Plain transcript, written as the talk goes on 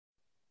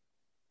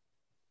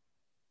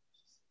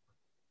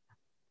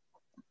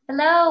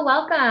Hello,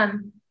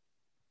 welcome.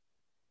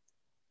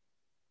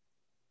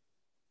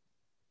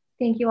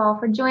 Thank you all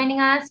for joining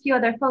us. A few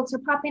other folks are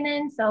popping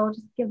in, so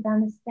just give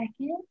them a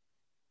second.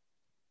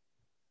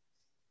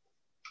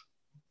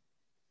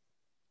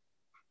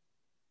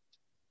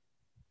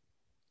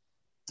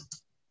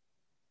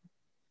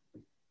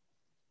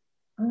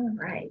 All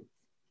right.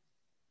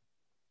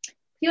 A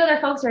few other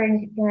folks are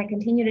going to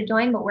continue to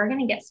join, but we're going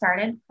to get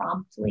started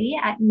promptly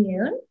at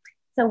noon.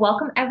 So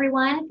welcome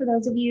everyone. For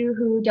those of you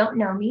who don't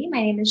know me,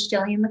 my name is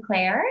Jillian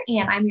McClare,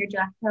 and I'm your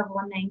Director of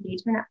Alumni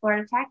Engagement at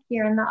Florida Tech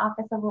here in the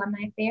Office of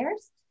Alumni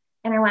Affairs.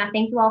 And I want to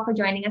thank you all for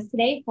joining us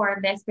today for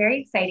this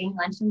very exciting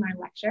Lunch and Learn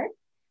lecture.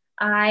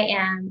 I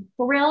am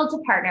thrilled to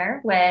partner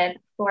with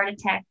Florida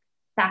Tech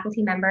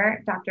faculty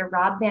member, Dr.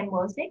 Rob Van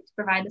Woesik, to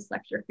provide this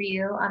lecture for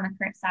you on the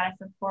current status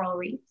of coral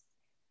reefs.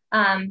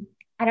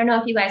 I don't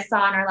know if you guys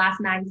saw in our last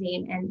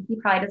magazine, and he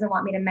probably doesn't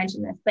want me to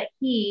mention this, but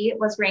he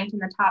was ranked in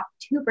the top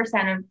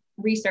 2% of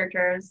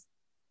researchers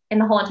in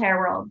the whole entire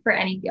world for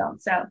any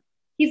field. So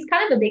he's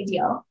kind of a big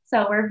deal.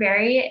 So we're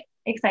very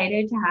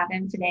excited to have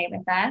him today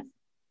with us.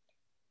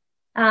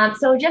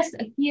 So just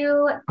a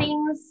few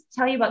things to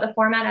tell you about the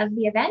format of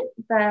the event.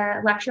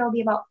 The lecture will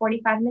be about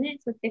 45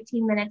 minutes with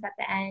 15 minutes at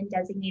the end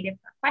designated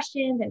for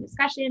questions and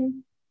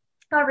discussion.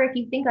 However, if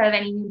you think of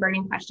any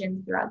burning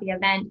questions throughout the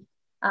event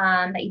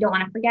that you don't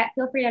want to forget,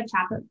 feel free to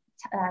type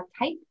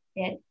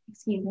it,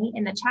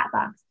 in the chat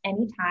box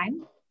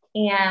anytime,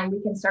 and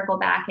we can circle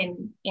back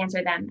and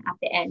answer them at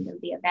the end of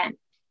the event.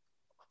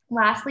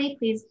 Lastly,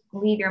 please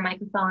leave your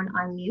microphone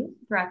on mute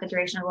throughout the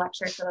duration of the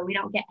lecture so that we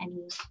don't get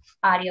any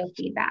audio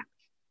feedback.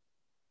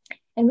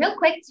 And real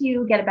quick,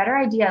 to get a better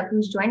idea of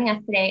who's joining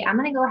us today, I'm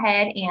going to go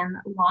ahead and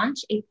launch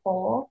a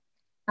poll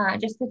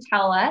just to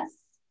tell us,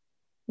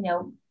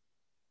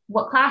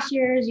 what class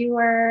years you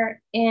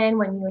were in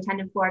when you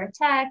attended Florida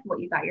Tech, what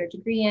you got your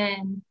degree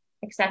in,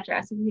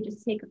 etc. So if you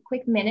just take a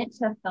quick minute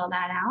to fill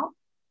that out.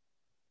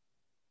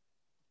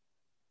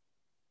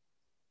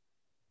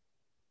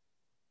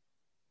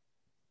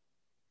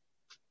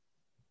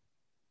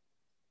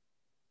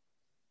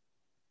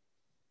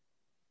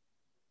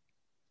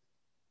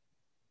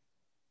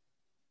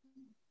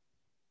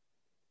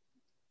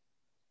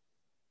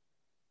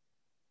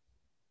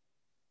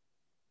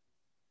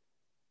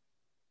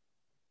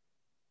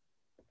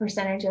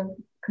 Percentage of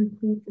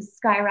complete is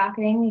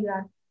skyrocketing. You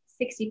got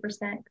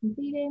 60%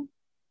 completed.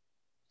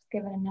 Just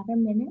give it another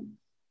minute.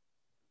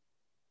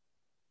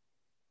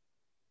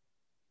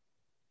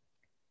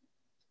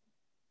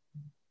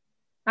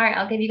 All right,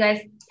 I'll give you guys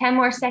 10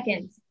 more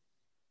seconds.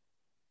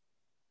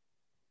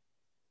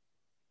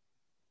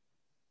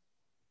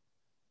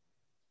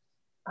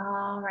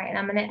 All right,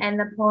 I'm gonna end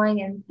the polling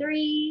in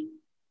 3,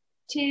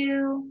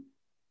 2,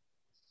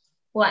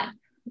 1.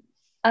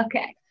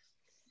 Okay,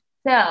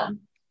 so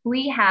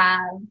we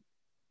have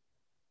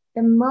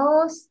the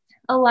most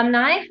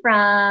alumni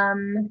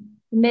from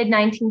the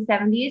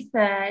mid-1970s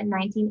to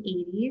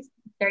 1980s,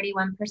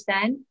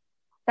 31%.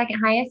 Second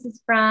highest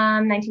is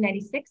from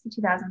 1996 to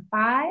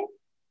 2005.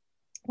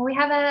 We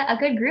have a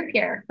good group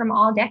here from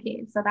all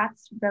decades, so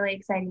that's really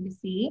exciting to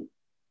see.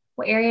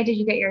 What area did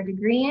you get your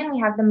degree in? We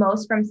have the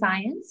most from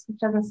science, which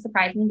doesn't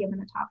surprise me given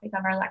the topic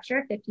of our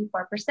lecture,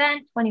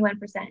 54%,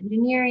 21%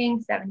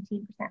 engineering,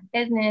 17%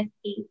 business,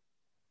 8%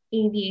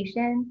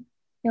 aviation.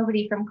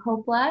 Nobody from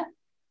Copla.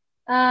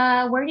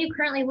 Where do you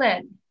currently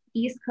live?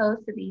 East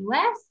Coast of the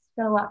US,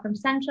 so a lot from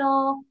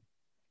Central,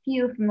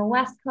 few from the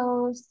West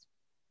Coast,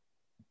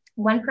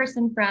 one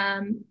person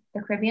from the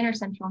Caribbean or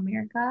Central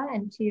America,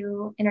 and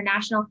 2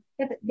 international.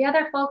 The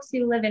other folks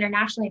who live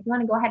internationally, if you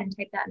want to go ahead and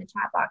type that in the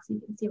chat box, so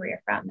you can see where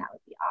you're from, that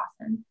would be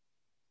awesome.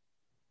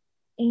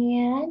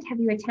 And have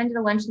you attended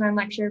a Lunch and Learn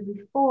lecture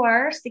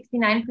before?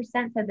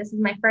 69% said this is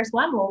my first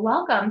one. Well,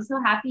 welcome.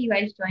 So happy you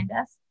guys joined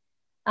us.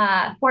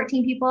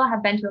 14 people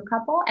have been to a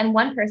couple, and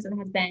 1 person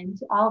has been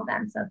to all of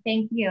them. So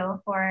thank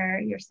you for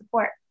your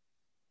support.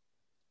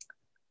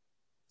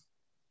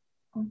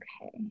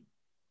 Okay.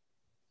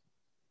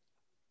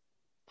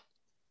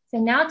 So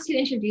now to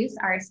introduce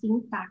our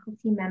esteemed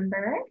faculty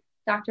member,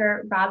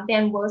 Dr. Rob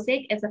Van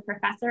Woesik is a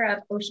professor of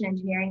ocean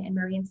engineering and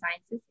marine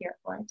sciences here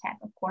at Florida Tech,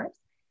 of course,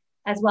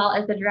 as well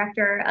as the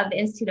director of the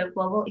Institute of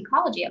Global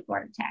Ecology at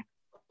Florida Tech.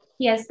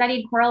 He has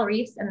studied coral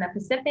reefs in the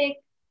Pacific,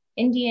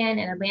 Indian,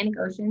 and Atlantic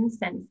Oceans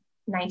since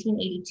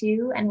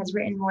 1982 and has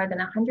written more than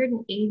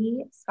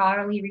 180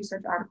 scholarly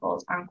research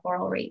articles on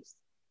coral reefs.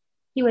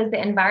 He was the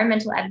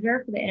environmental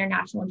editor for the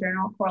International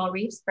Journal Coral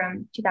Reefs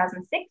from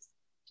 2006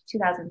 to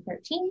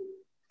 2013.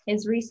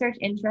 His research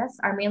interests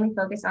are mainly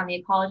focused on the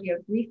ecology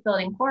of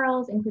reef-building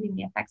corals, including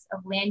the effects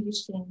of land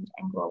use change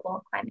and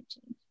global climate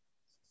change.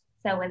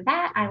 So with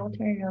that, I will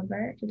turn it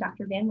over to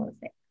Dr. Van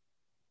Woesik.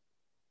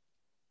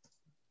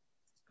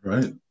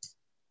 Great,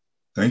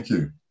 thank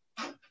you.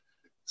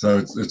 So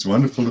it's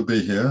wonderful to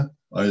be here.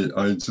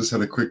 I just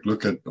had a quick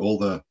look at all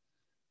the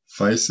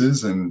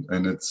faces, and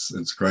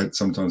it's great.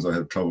 Sometimes I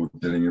have trouble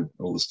getting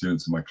all the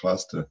students in my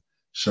class to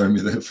show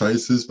me their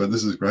faces, but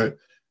this is great.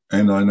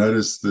 And I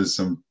noticed there's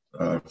some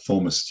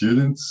former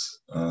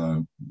students,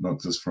 not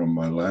just from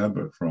my lab,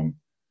 but from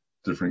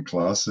different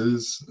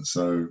classes.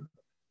 So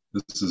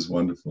this is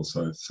wonderful.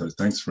 So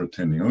thanks for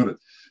attending. I'm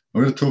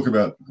going to talk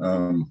about,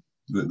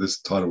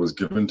 this title was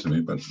given to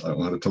me, but I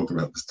want to talk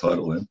about this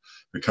title then,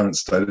 the current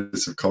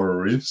status of coral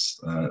reefs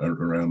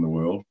around the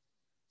world.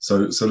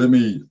 So let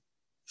me,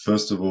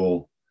 first of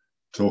all,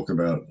 talk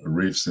about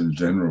reefs in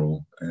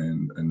general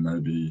and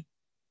maybe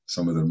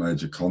some of the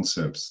major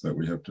concepts that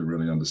we have to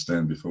really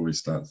understand before we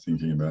start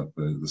thinking about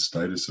the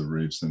status of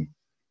reefs. And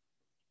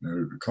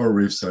coral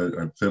reefs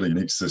are fairly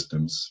unique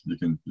systems. You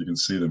can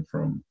see them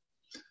from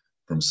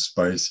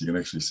space. You can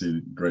actually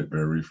see Great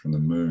Barrier Reef from the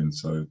moon.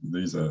 So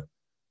these are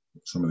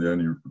some of the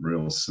only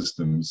real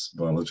systems,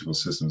 biological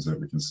systems, that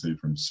we can see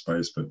from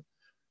space. But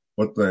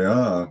what they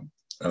are,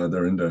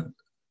 they're in the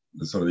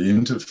sort of the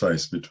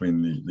interface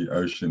between the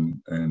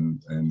ocean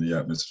and the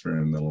atmosphere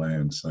and the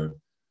land. So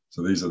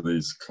these are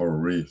these coral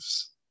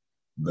reefs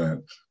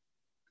that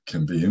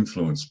can be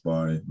influenced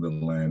by the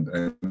land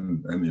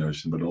and the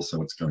ocean, but also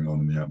what's going on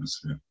in the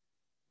atmosphere.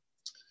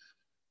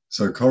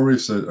 So coral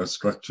reefs are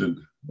structured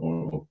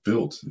or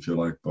built, if you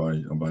like,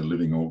 by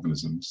living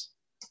organisms.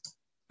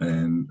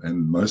 And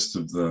most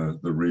of the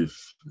reef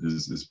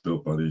is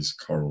built by these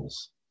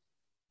corals.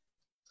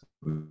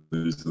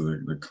 These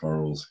are the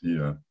corals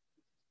here.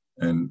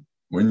 And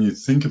when you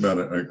think about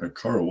a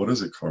coral, what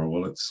is a coral?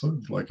 Well, it's sort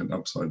of like an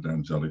upside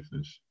down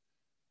jellyfish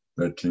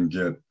that can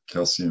get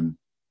calcium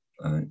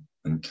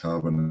and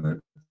carbonate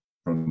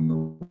from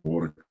the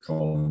water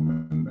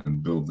column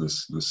and build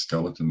this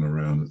skeleton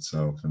around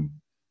itself. And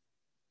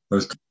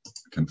those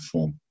can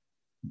form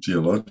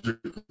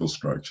geological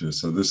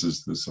structures. So this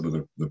is sort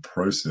of the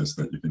process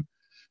that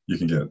you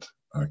can get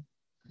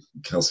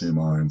calcium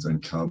ions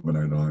and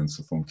carbonate ions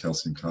to form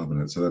calcium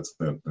carbonate. So that's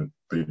that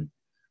big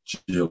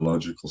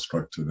geological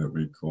structure that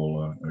we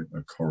call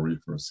a coral reef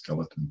or a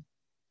skeleton.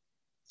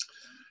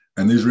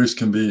 And these reefs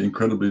can be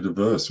incredibly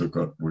diverse. We've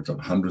got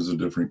hundreds of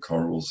different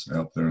corals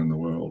out there in the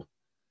world,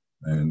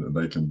 and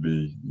they can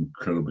be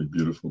incredibly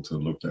beautiful to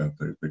look at.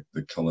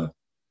 The color,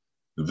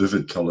 the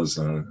vivid colors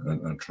are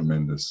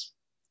tremendous.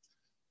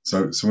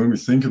 So when we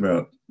think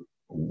about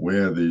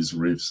where these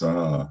reefs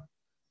are,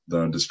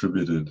 they're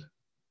distributed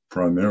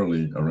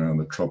primarily around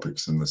the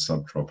tropics and the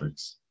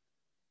subtropics.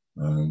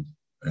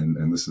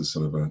 And this is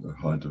sort of a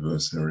high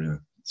diverse area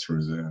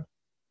through there.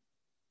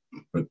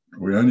 But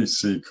we only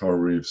see coral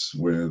reefs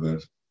where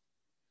the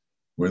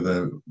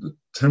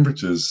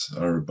temperatures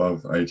are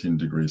above 18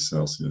 degrees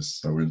Celsius.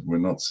 So we're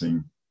not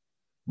seeing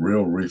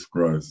real reef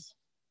growth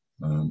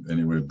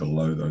anywhere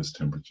below those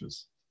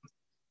temperatures.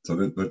 So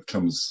that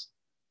comes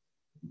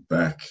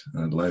back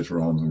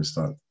later on when we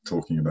start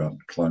talking about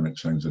climate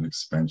change and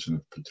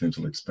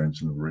potential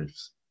expansion of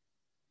reefs.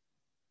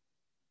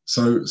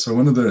 So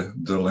one of the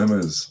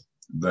dilemmas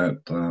that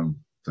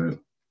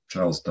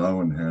Charles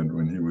Darwin had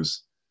when he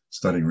was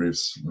studying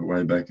reefs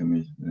way back in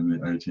the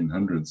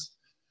 1800s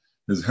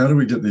is, how do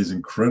we get these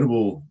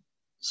incredible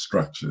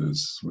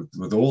structures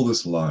with all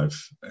this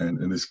life and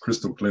in these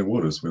crystal clear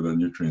waters where the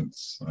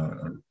nutrients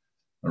are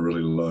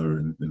really low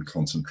in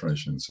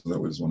concentration? So that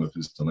was one of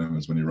his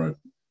dilemmas when he wrote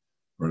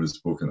his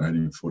book in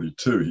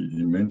 1842.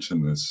 He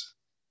mentioned this,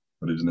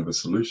 but he didn't have a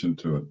solution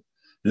to it.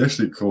 He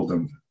actually called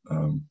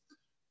them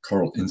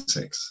coral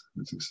insects,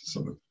 which is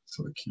sort of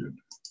cute.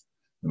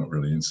 They're not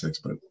really insects,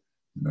 but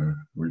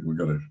we've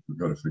got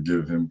to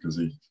forgive him because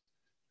he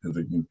had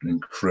an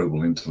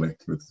incredible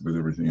intellect with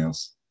everything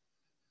else.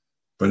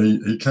 But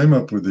he came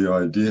up with the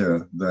idea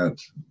that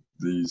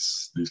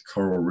these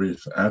coral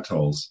reef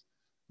atolls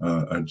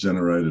are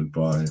generated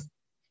by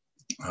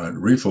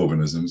reef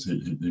organisms.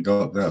 He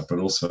got that, but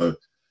also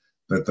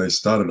that they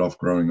started off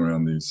growing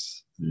around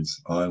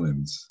these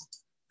islands,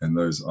 and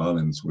those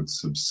islands would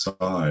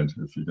subside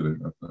if you get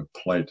a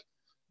plate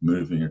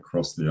moving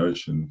across the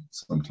ocean.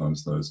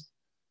 Sometimes those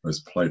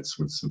plates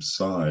would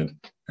subside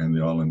and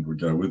the island would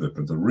go with it.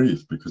 But the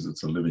reef, because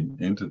it's a living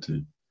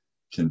entity,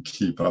 can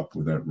keep up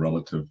with that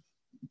relative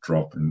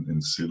drop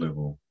in sea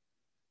level.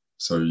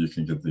 So you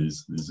can get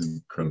these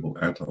incredible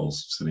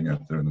atolls sitting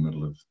out there in the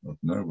middle of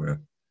nowhere.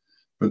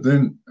 But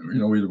then,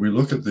 we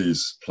look at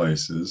these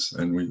places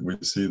and we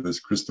see this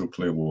crystal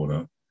clear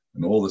water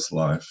and all this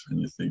life,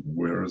 and you think,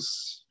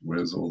 where's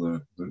all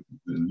the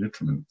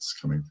nutriments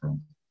coming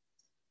from?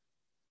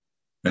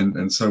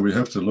 And so we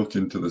have to look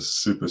into the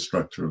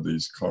superstructure of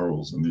these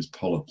corals and these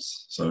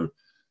polyps. So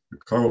the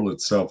coral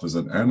itself is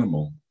an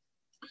animal,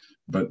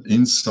 but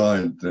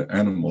inside the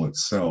animal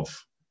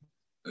itself,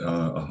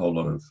 a whole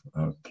lot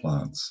of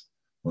plants.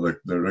 Well,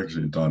 they're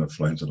actually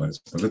dinoflagellates,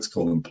 but let's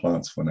call them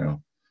plants for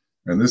now.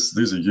 And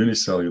these are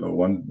unicellular,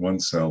 one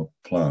cell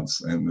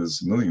plants, and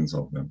there's millions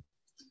of them.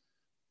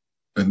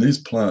 And these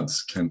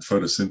plants can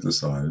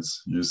photosynthesize,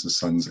 use the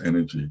sun's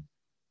energy,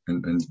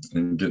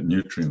 and get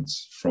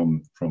nutrients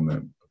from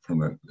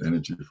that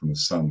energy from the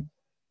sun,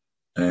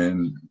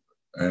 and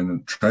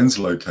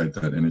translocate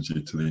that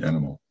energy to the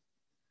animal.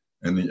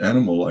 And the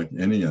animal, like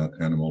any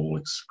animal,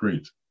 will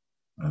excrete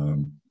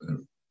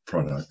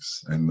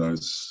products, and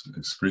those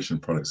excretion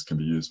products can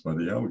be used by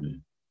the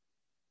algae.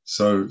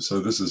 So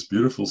this is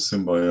beautiful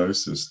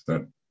symbiosis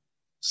that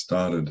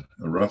started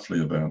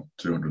roughly about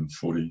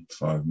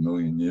 245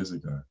 million years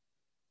ago.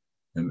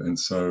 And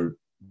so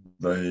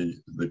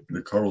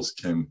the corals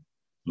can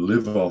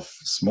live off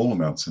small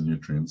amounts of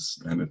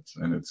nutrients, and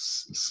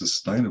it's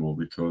sustainable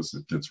because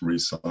it gets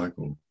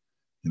recycled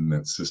in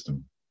that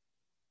system.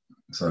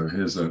 So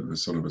here's a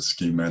sort of a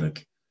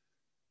schematic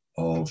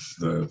of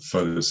the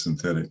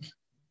photosynthetic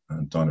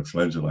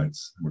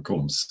dinoflagellates. We call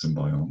them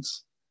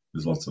symbionts.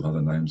 There's lots of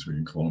other names we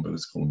can call them, but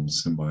let's call them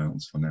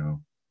symbionts for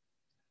now.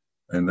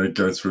 And they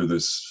go through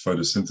this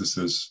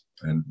photosynthesis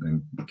and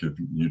give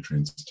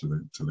nutrients to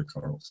the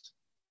corals.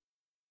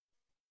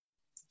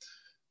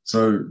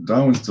 So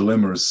Darwin's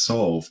dilemma is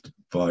solved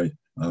by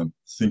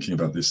thinking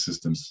about these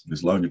systems,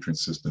 these low nutrient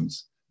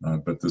systems,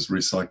 but this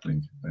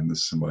recycling and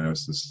this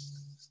symbiosis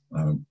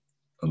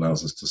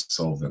allows us to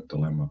solve that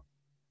dilemma.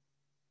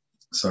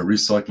 So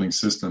recycling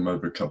system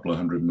over a couple of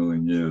 100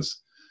 million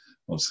years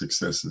of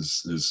success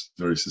is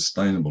very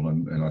sustainable,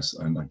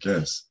 and I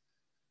guess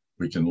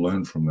we can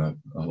learn from that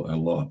a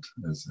lot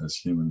as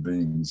human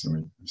beings,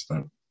 and we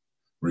start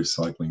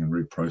recycling and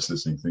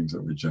reprocessing things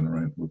that we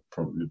generate, we'll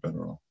probably be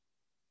better off.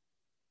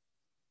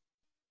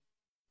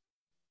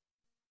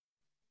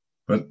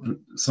 But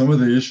some of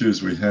the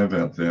issues we have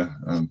out there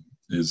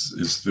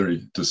is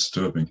very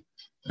disturbing,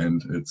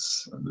 and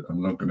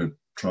I'm not going to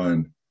try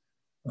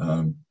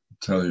and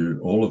tell you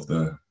all of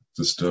the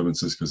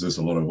disturbances because there's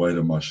a lot of weight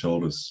on my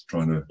shoulders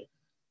trying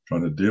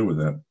to deal with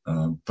that.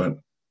 But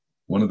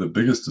one of the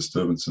biggest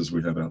disturbances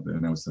we have out there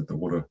now is that the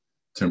water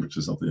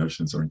temperatures of the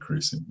oceans are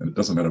increasing, and it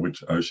doesn't matter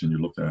which ocean you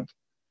look at,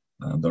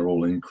 they're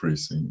all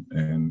increasing,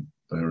 and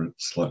they're at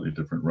slightly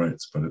different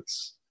rates, but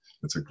it's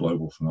a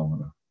global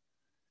phenomenon.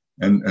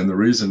 And the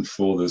reason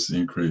for this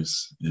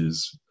increase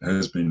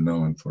has been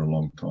known for a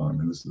long time,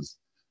 and this is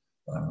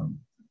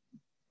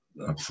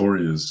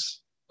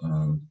Fourier's.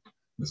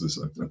 This is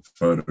a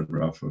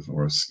photograph of,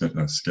 or a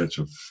sketch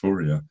of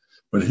Fourier,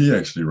 but he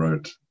actually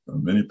wrote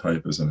many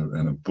papers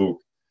and a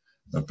book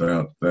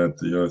about that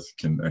the Earth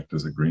can act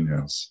as a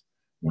greenhouse.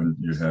 When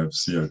you have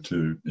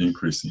CO2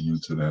 increasing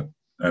into that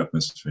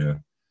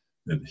atmosphere,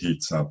 it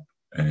heats up,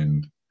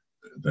 and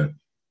that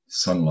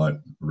sunlight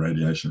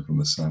radiation from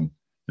the sun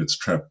gets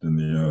trapped in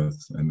the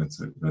Earth, and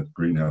that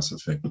greenhouse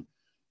effect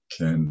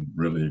can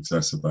really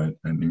exacerbate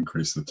and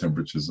increase the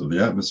temperatures of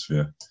the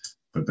atmosphere.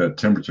 But that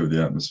temperature of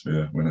the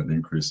atmosphere, when it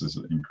increases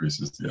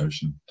the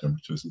ocean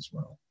temperatures as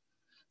well.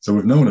 So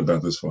we've known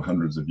about this for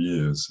hundreds of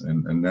years,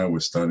 and now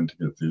we're starting to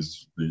get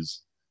these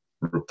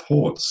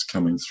reports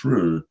coming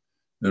through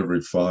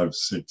every 5,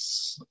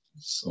 6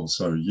 or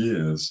so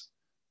years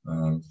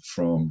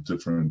from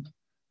different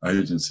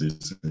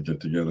agencies that get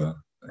together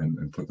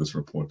and put this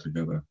report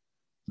together.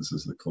 This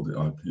is called the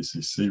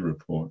IPCC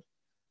report,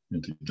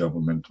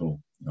 Intergovernmental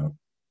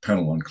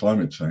Panel on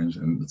Climate Change,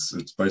 and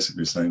it's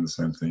basically saying the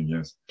same thing.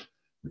 Yes,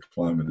 the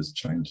climate is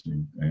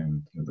changing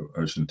and the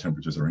ocean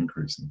temperatures are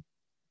increasing.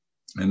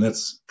 And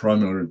that's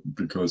primarily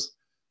because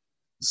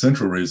the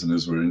central reason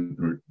is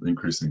we're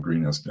increasing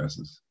greenhouse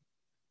gases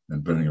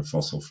and burning of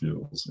fossil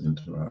fuels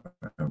into our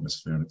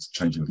atmosphere, and it's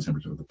changing the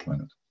temperature of the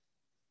planet.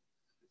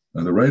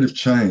 Now, the rate of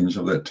change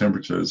of that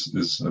temperature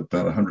is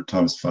about 100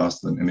 times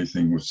faster than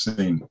anything we've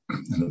seen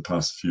in the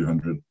past few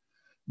hundred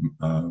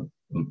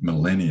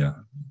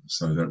millennia.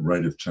 So that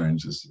rate of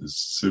change is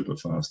super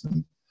fast,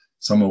 and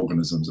some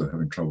organisms are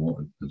having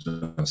trouble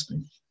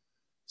adjusting.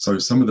 So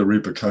some of the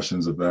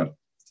repercussions of that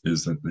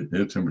is that the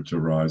air temperature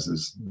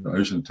rises, the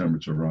ocean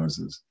temperature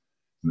rises,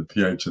 and the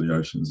pH of the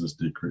oceans is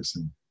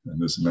decreasing,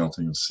 and there's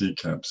melting of sea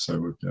caps. So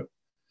we've got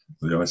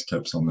the ice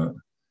caps on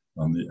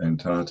the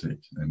Antarctic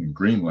and in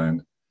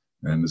Greenland,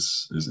 and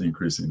this is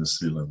increasing the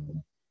sea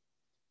level.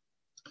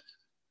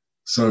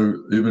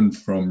 So even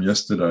from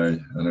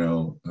yesterday on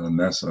our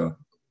NASA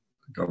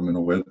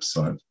governmental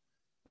website,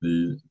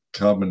 the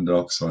carbon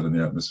dioxide in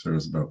the atmosphere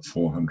is about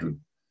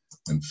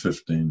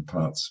 415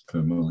 parts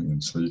per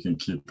million. So you can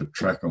keep a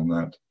track on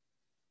that,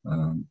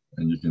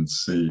 and you can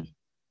see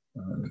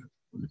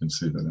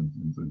that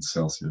in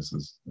Celsius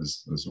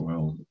as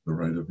well, the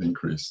rate of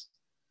increase,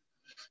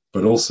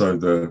 but also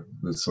the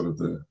sort of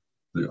the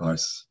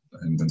ice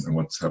and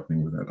what's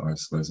happening with that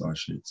ice, those ice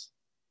sheets.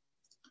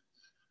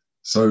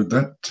 So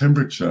that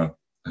temperature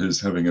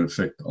is having an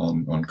effect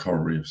on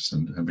coral reefs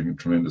and having a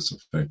tremendous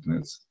effect, and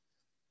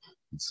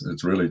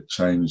it's really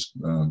changed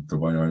the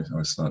way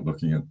I start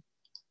looking at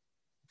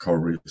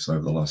coral reefs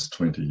over the last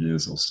 20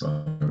 years or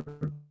so.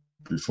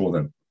 Before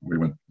that, we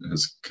weren't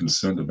as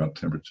concerned about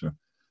temperature,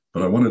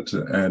 but I wanted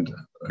to add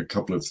a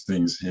couple of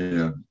things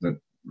here that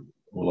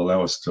will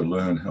allow us to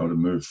learn how to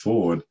move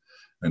forward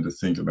and to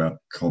think about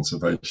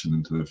conservation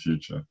into the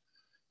future.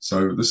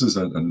 So this is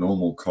a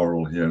normal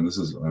coral here, and this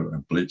is a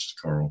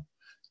bleached coral.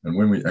 And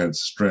when we add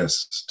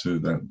stress to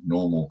that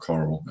normal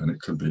coral, and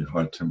it could be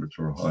high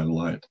temperature or high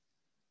light,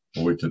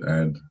 or we could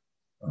add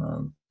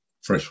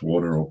fresh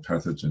water or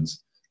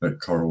pathogens, that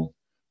coral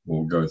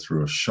will go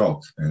through a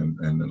shock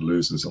and it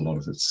loses a lot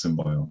of its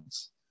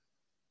symbionts.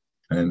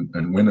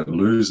 And when it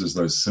loses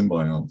those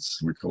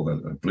symbionts, we call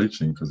that a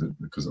bleaching because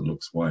it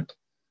looks white.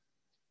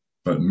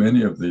 But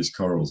many of these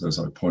corals, as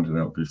I pointed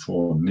out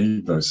before,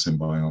 need those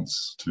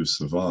symbionts to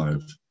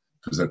survive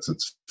because that's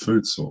its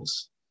food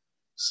source.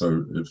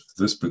 So if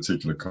this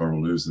particular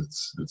coral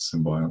loses its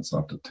symbionts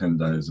after 10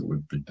 days, it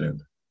would be dead.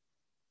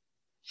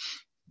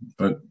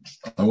 But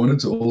I wanted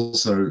to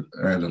also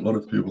add, a lot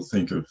of people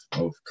think of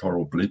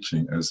coral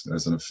bleaching as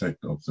an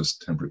effect of this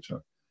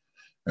temperature,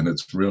 and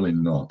it's really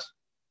not.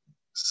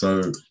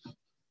 So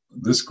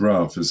this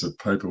graph is a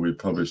paper we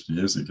published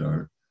years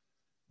ago,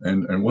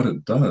 and what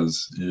it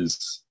does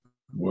is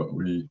what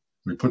we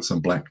put some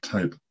black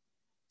tape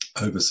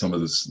over some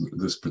of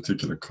this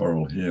particular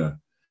coral here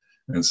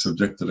and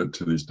subjected it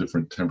to these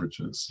different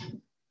temperatures.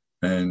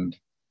 And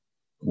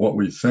what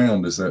we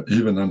found is that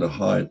even under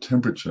high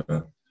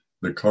temperature,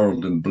 the coral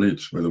didn't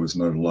bleach where there was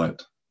no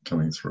light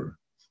coming through.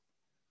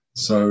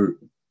 So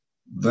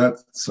that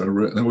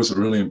was a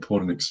really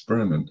important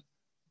experiment.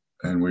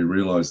 And we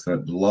realized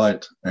that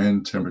light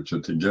and temperature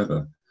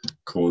together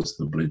cause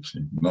the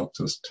bleaching, not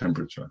just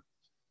temperature.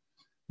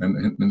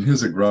 And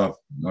here's a graph.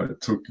 I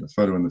took a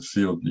photo in the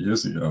field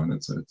years ago, and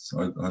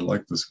I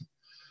like this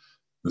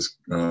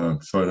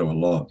photo a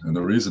lot. And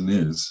the reason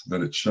is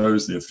that it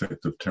shows the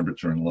effect of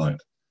temperature and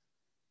light.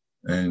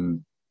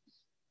 And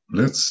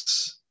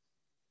let's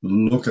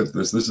look at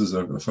this. This is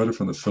a photo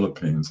from the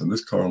Philippines, and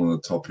this coral on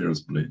the top here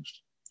is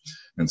bleached.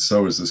 And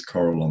so is this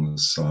coral on the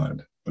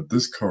side. But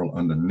this coral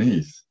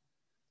underneath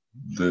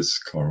this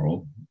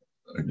coral,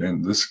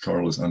 again, this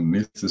coral is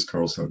underneath this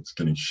coral, so it's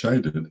getting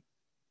shaded,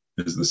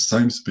 is the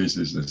same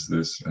species as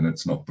this, and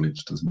it's not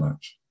bleached as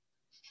much.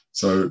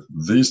 So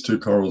these two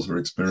corals are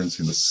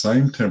experiencing the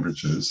same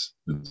temperatures.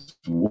 It's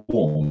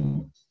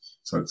warm,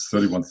 so it's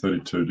 31,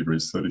 32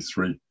 degrees,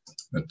 33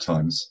 at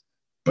times,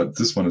 but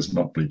this one is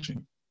not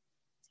bleaching.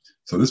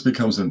 So this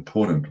becomes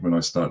important when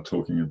I start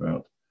talking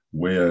about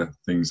where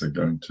things are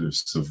going to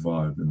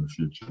survive in the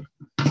future.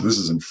 So this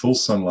is in full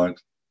sunlight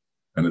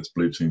and it's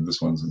bleaching.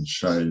 This one's in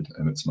shade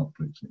and it's not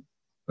bleaching.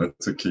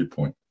 That's a key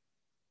point.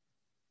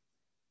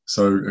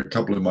 So a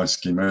couple of my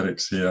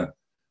schematics here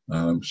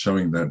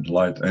showing that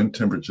light and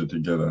temperature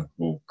together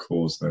will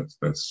cause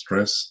that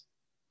stress.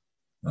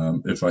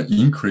 If I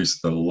increase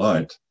the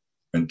light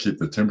and keep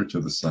the temperature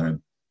the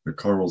same, the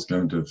coral's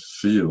going to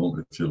feel,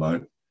 if you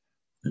like,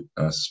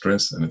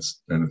 stress, and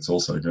it's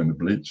also going to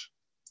bleach.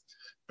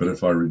 But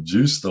if I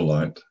reduce the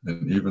light,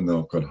 and even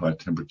though I've got high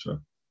temperature,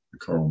 the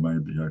coral may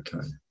be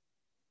okay.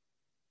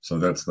 So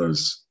that's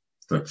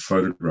that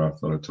photograph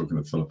that I took in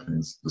the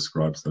Philippines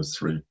describes those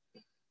three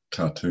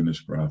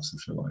cartoonish graphs,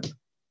 if you like.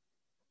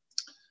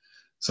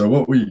 So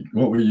what we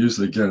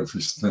usually get if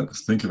we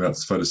think about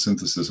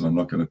photosynthesis, and I'm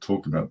not going to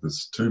talk about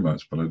this too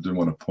much, but I do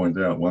want to point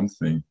out one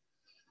thing,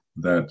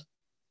 that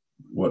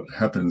what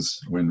happens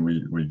when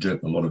we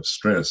get a lot of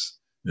stress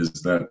is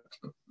that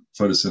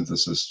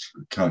photosynthesis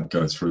can't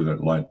go through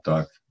that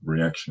light-dark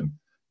reaction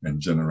and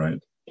generate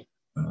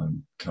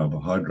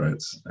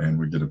carbohydrates, and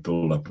we get a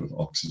buildup of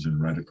oxygen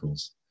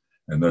radicals.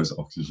 And those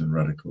oxygen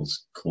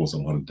radicals cause a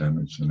lot of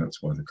damage, and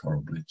that's why the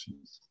coral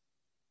bleaches.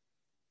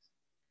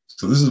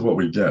 So this is what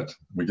we get.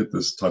 We get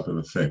this type of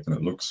effect, and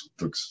it looks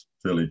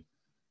fairly,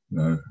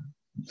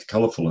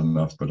 colorful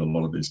enough, but a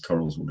lot of these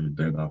corals will be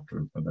dead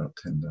after about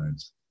 10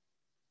 days.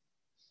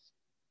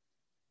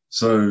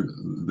 So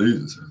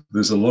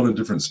there's a lot of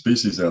different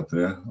species out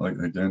there. Like,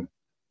 again,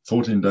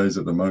 14 days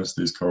at the most,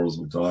 these corals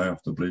will die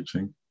after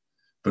bleaching.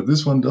 But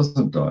this one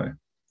doesn't die.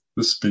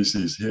 This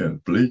species here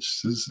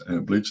bleaches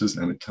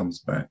and it comes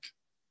back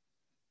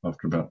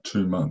after about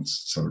 2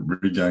 months. So it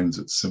regains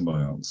its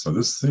symbionts. So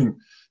this thing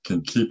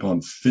can keep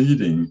on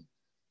feeding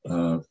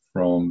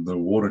from the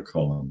water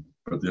column,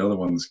 but the other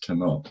ones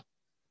cannot.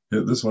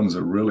 Here, this one's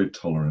a really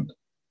tolerant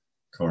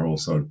coral.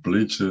 So it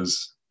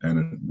bleaches and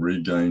it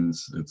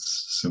regains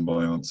its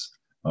symbionts.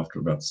 After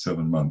about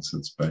 7 months,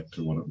 it's back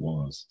to what it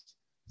was.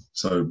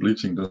 So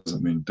bleaching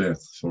doesn't mean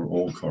death for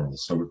all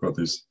corals. So we've got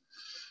these,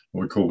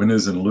 what we call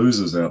winners and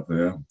losers out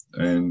there.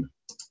 And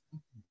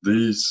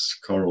these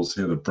corals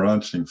here, the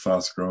branching,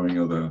 fast-growing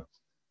are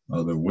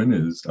the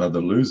winners, are the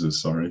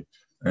losers, sorry.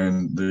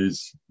 And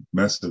these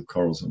massive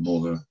corals are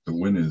more the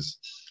winners.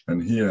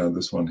 And here,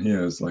 this one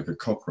here is like a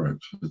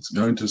cockroach. It's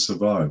going to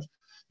survive.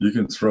 You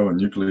can throw a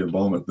nuclear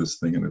bomb at this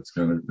thing and it's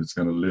going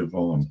to live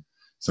on.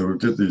 So we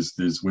get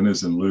these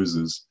winners and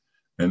losers,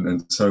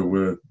 and so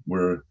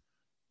we're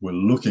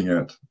looking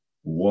at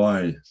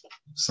why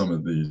some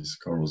of these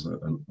corals are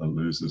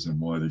losers and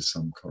why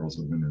some corals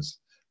are winners,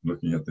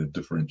 looking at their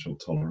differential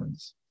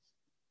tolerance.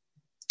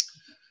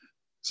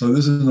 So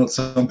this is not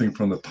something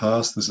from the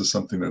past. This is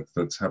something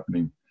that's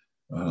happening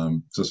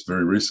just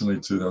very recently,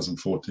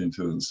 2014,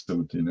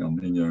 2017 El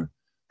Nino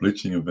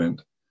bleaching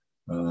event.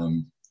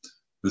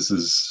 This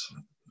is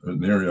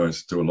an area I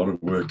used to do a lot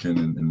of work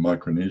in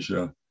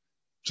Micronesia.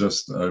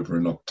 Just over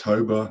in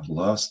October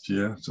last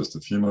year, just a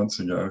few months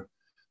ago,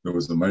 there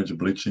was a major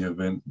bleaching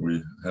event.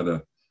 We had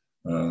a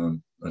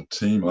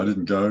team. I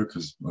didn't go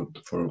because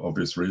for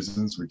obvious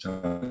reasons we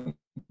can't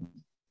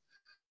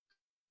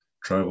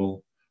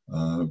travel.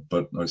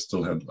 but I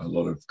still had a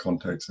lot of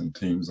contacts and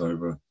teams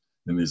over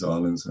in these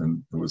islands,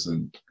 and we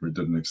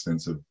did an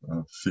extensive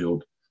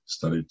field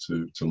study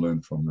to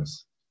learn from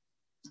this.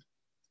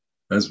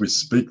 As we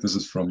speak, this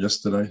is from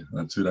yesterday,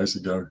 2 days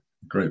ago,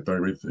 Great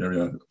Barrier Reef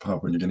area,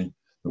 Papua New Guinea.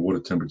 The water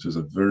temperatures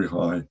are very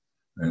high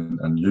and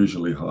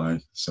unusually high,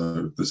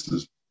 so this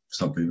is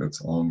something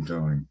that's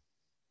ongoing.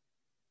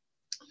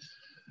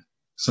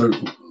 So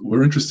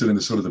we're interested in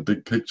the sort of the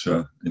big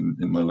picture in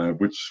my lab,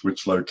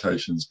 which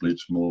locations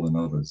bleach more than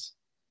others.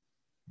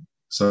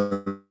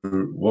 So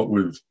what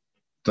we've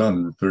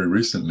done very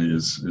recently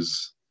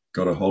is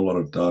got a whole lot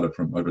of data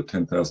from over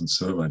 10,000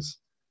 surveys,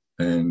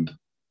 and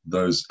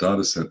those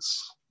data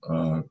sets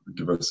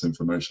give us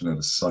information at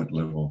a site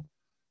level,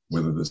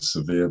 whether there's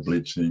severe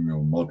bleaching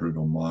or moderate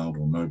or mild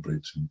or no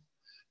bleaching.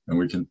 And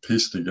we can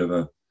piece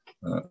together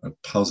a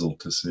puzzle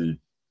to see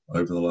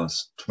over the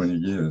last 20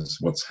 years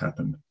what's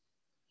happened.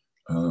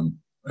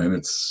 And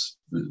it's,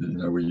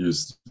 we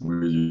use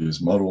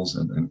models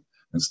and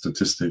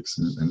statistics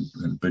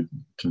and big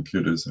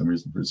computers, and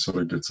we sort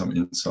of get some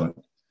insight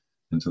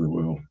into the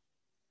world.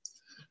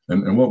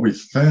 And what we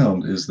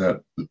found is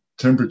that the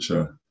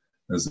temperature,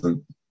 as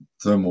the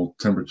thermal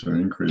temperature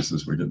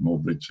increases, we get more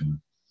bleaching.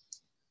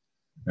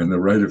 And the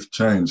rate of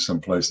change, some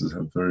places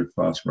have very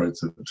fast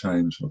rates of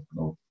change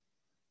of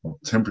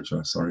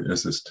temperature. Sorry,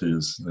 SST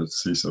is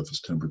sea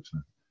surface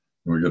temperature.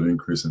 And we get an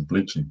increase in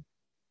bleaching.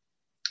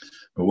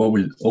 But what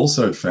we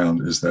also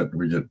found is that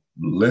we get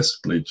less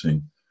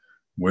bleaching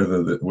where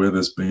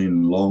there's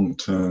been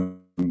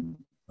long-term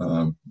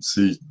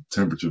sea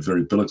temperature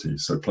variability.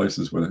 So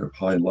places where they have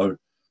high and low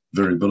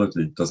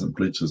variability doesn't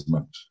bleach as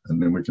much.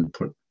 And then we can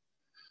put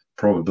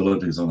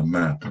probabilities on a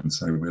map and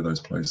say where those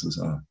places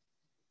are.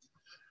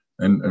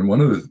 And one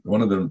of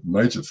the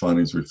major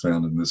findings we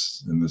found in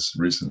this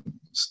recent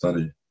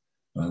study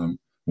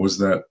was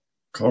that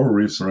coral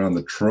reefs around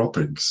the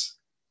tropics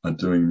are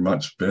doing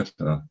much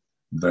better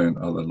than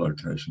other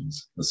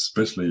locations,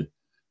 especially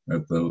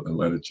at the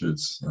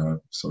latitudes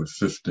sort of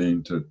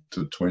 15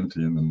 to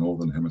 20 in the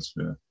northern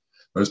hemisphere.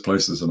 Those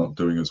places are not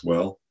doing as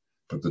well,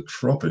 but the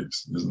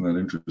tropics, isn't that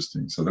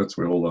interesting? So that's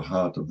where all the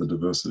heart of the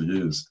diversity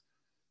is.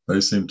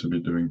 They seem to be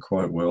doing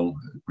quite well.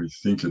 We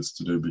think it's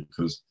to do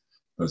because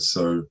they're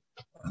so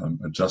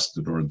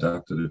adjusted or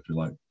adapted, if you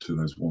like, to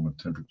those warmer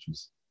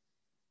temperatures.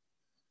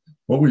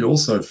 What we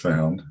also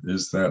found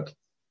is that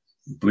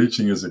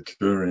bleaching is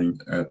occurring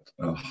at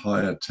a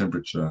higher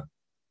temperature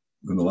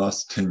in the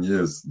last 10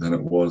 years than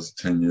it was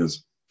 10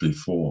 years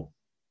before.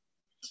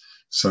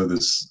 So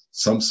there's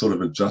some sort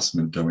of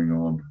adjustment going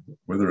on,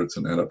 whether it's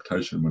an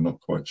adaptation, we're not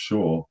quite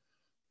sure,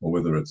 or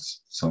whether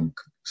it's some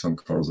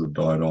corals have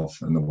died off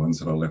and the ones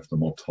that are left are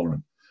more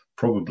tolerant.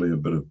 Probably a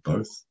bit of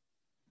both.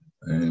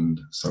 And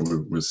so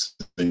we're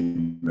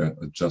seeing that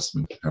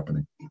adjustment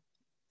happening.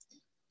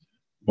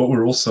 What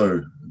we're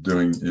also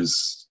doing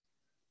is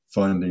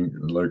finding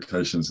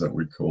locations that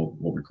we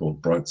call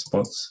bright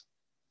spots,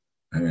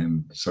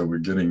 and so we're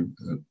getting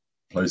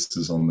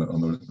places on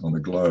the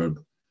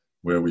globe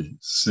where we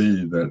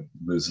see that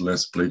there's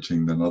less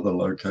bleaching than other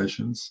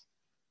locations,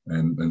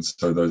 and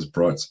so those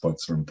bright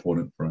spots are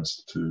important for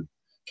us to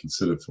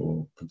consider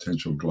for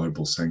potential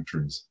global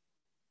sanctuaries.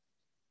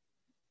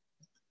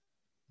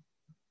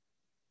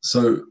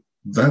 So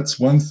that's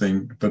one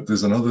thing, but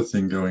there's another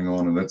thing going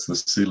on, and that's the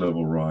sea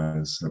level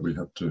rise that we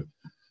have to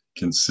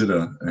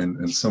consider.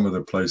 And some of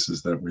the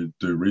places that we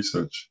do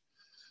research,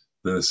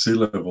 the sea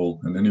level,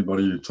 and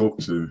anybody you talk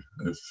to,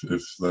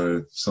 if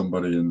they're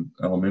somebody in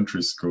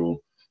elementary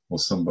school or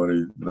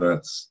somebody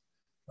that's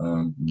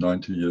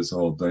 90 years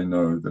old, they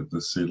know that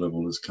the sea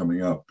level is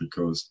coming up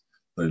because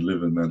they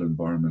live in that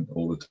environment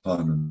all the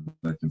time, and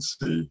they can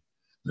see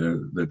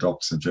their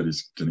docks and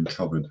jetties getting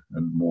covered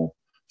and more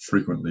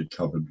frequently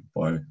covered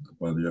by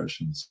the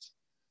oceans.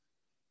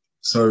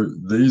 So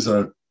these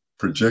are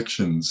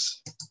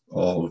projections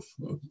of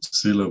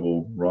sea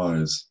level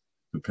rise,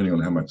 depending on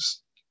how much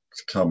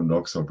carbon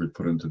dioxide we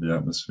put into the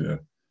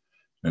atmosphere.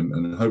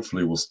 And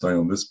hopefully we'll stay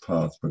on this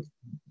path, but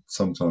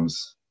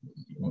sometimes,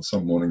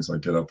 some mornings I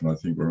get up and I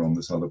think we're on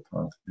this other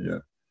path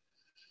here,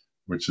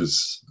 which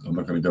is, I'm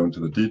not going to go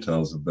into the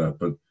details of that,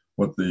 but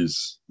what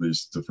these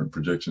different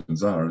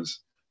projections are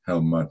is how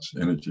much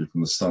energy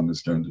from the sun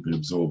is going to be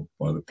absorbed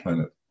by the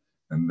planet,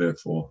 and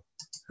therefore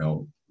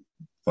how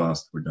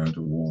fast we're going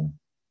to warm.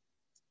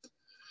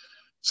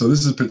 So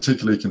this is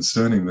particularly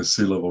concerning, the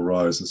sea level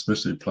rise,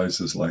 especially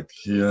places like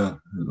here.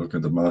 Look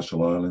at the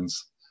Marshall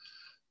Islands,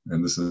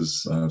 and this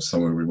is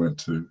somewhere we went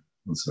to.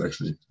 It's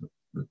actually,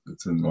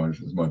 it's in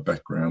my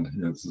background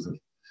here. This is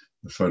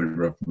a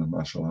photograph from the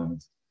Marshall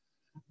Islands.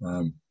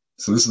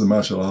 So this is the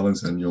Marshall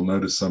Islands, and you'll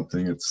notice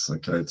something. It's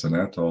an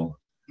atoll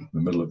in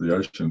the middle of the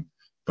ocean,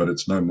 but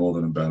it's no more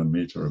than about 1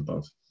 meter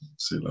above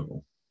sea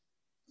level.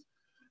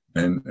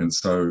 And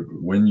so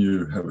when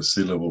you have a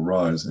sea level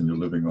rise and you're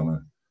living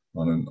on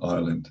an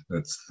island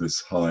that's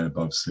this high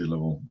above sea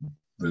level,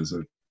 there's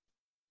the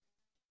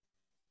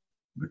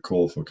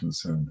call for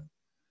concern.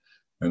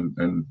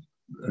 And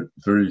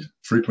very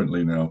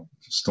frequently now,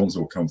 storms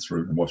will come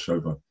through and wash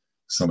over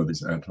some of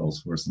these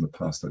atolls, whereas in the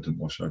past they didn't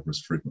wash over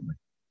as frequently.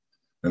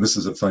 And this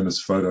is a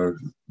famous photo.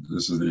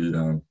 This is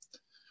the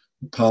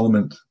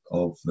Parliament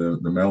of the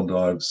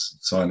Maldives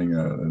signing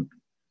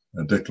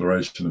a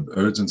declaration of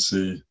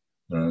urgency.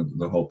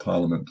 The whole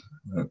Parliament,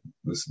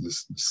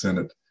 this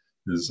Senate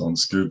is on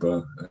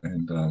scuba,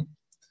 and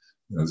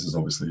this is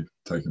obviously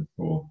taken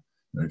for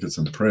get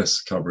some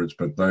press coverage,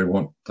 but they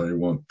want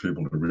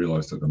people to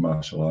realise that the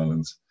Marshall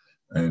Islands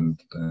and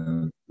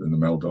the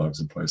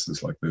Maldives and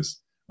places like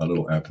this are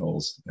little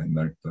atolls, and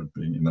they're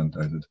being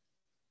inundated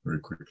very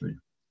quickly.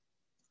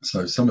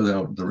 So some of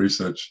the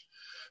research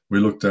we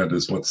looked at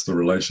is what's the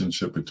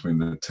relationship between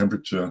the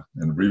temperature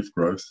and reef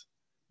growth,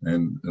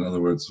 and in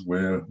other words,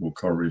 where will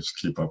coral reefs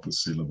keep up with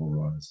sea level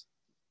rise?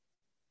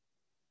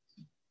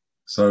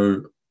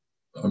 So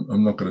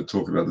I'm not going to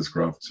talk about this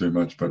graph too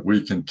much, but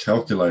we can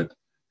calculate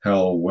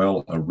how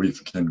well a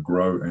reef can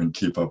grow and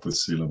keep up with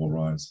sea level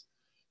rise,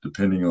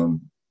 depending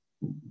on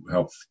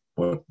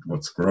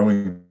what's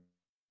growing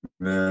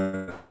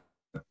there,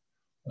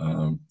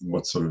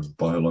 what sort of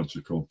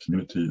biological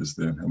community is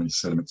there, and how many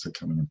sediments are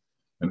coming in.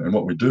 And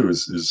what we do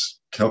is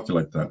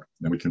calculate that,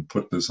 and we can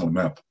put this on a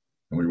map.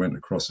 And we went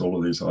across all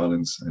of these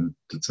islands and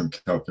did some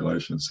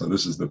calculations. So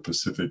this is the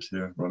Pacific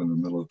here, right in the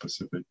middle of the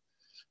Pacific,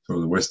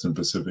 so the Western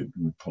Pacific,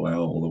 from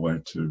Palau all the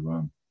way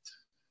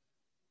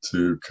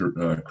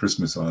to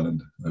Christmas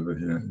Island over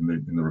here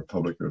in the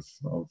Republic of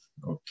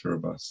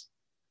Kiribati.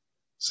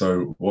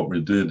 So what we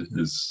did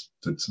is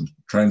did some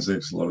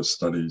transects, a lot of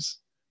studies,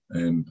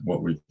 and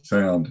what we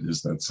found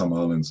is that some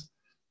islands,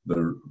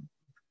 the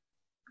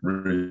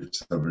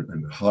reefs have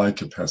a high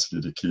capacity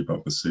to keep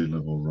up with sea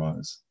level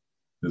rise.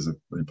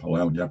 In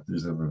Palau and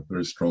Yapis have a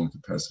very strong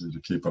capacity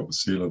to keep up with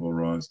sea level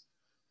rise.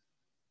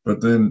 But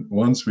then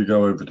once we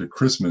go over to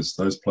Christmas,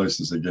 those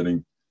places are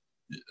getting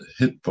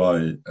hit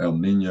by El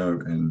Nino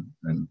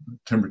and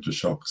temperature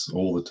shocks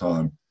all the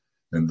time,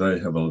 and they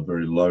have a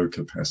very low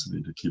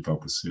capacity to keep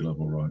up with sea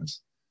level rise.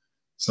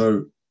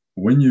 So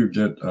when you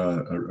get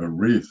a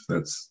reef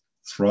that's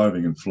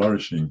thriving and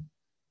flourishing,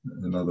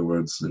 in other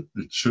words,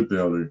 it should be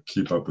able to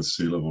keep up with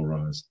sea level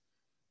rise.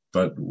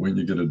 But when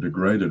you get a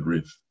degraded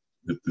reef,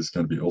 there's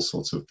going to be all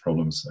sorts of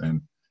problems.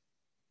 And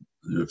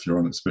if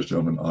you're especially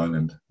on an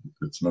island,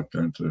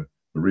 the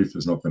reef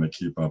is not going to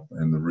keep up,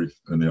 and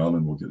the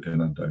island will get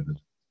inundated.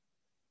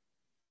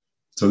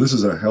 So this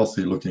is a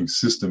healthy looking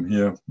system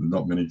here,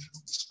 not many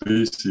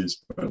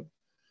species, but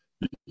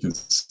you can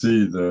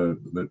see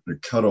the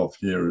cutoff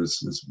here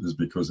is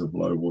because of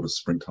low water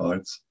spring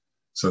tides.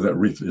 So that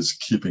reef is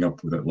keeping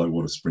up with that low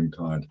water spring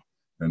tide,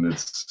 and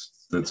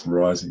that's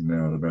rising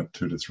now at about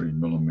 2 to 3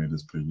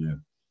 millimeters per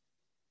year.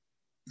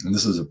 And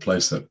this is a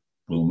place that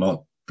will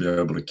not be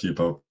able to keep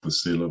up with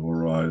sea level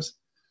rise.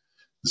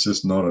 There's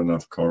just not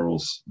enough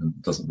corals, and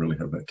doesn't really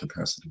have that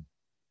capacity.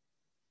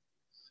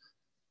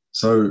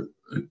 So,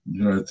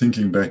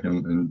 thinking back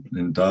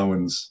in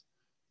Darwin's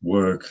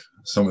work,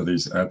 some of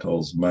these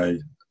atolls may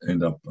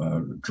end up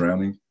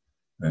drowning,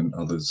 and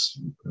others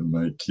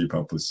may keep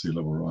up with sea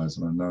level rise.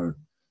 And I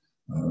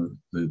know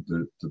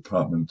the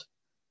Department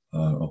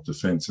of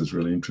Defense is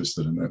really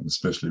interested in that, and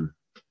especially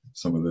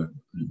some of the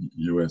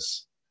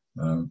US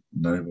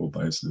naval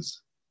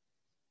bases.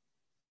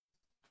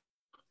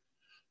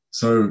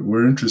 So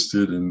we're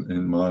interested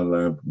in my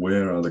lab,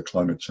 where are the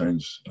climate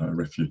change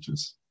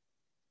refuges?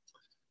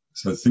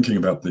 So thinking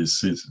about these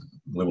sea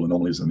level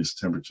anomalies and these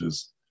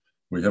temperatures,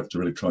 we have to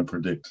really try and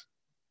predict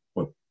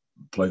what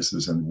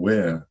places and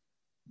where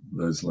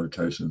those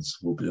locations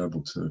will be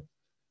able to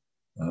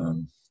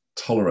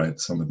tolerate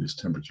some of these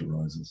temperature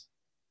rises.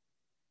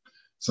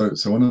 So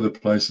one of the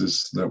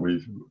places that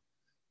we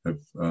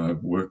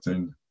have worked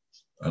in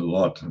a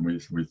lot, and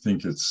we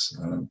think it's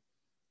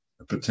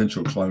a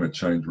potential climate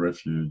change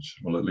refuge.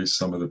 Well, at least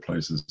some of the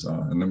places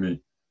are. And let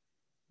me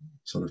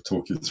sort of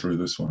talk you through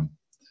this one.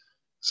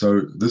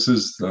 So this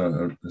is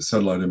a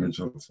satellite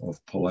image of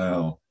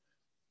Palau,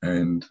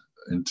 and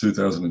in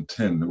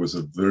 2010 there was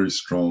a very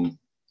strong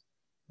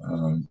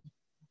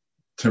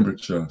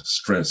temperature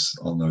stress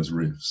on those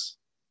reefs,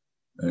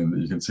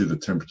 and you can see the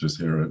temperatures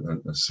here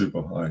are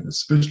super high,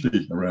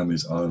 especially around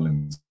these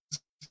islands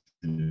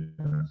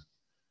here.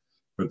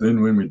 But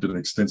then when we did an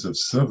extensive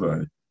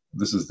survey,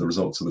 this is the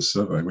results of the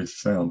survey, we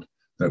found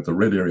that the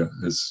red area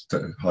is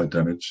high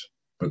damage,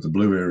 but the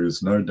blue area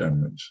is no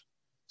damage.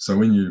 So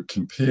when you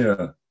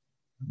compare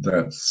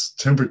that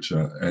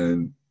temperature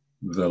and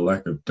the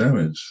lack of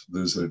damage,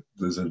 there's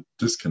a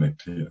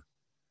disconnect here.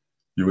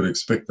 You would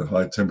expect the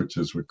high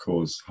temperatures would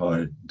cause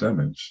high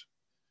damage.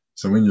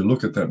 So when you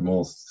look at that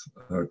more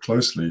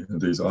closely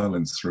at these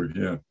islands through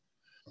here,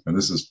 and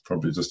this is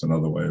probably just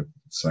another way of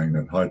saying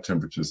that high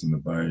temperatures in the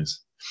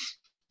bays,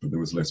 but there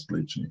was less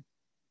bleaching.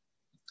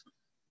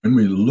 When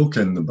we look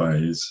in the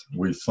bays,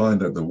 we find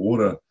that the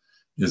water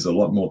is a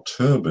lot more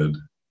turbid,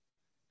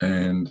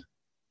 and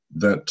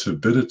that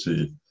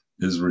turbidity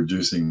is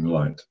reducing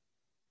light.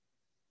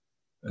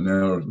 And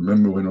now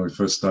remember, when we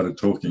first started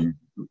talking,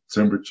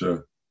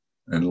 temperature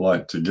and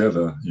light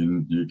together,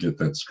 you get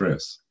that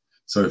stress.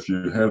 So if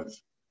you have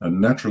a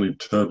naturally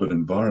turbid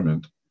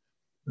environment,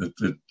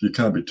 you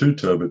can't be too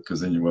turbid because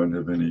then you won't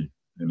have any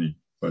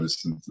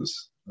photosynthesis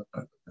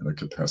in a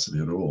capacity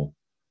at all.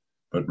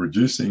 But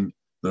reducing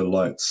the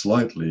light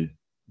slightly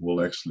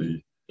will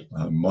actually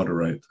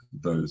moderate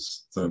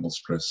those thermal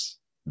stress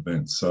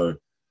events. So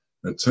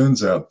it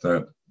turns out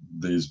that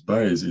these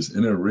bays, these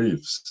inner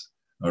reefs,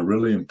 are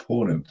really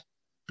important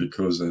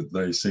because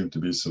they seem to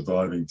be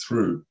surviving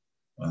through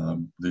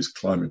these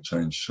climate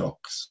change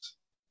shocks.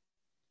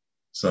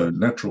 So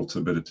natural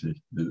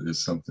turbidity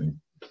is something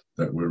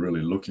that we're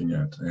really looking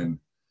at. And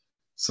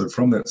so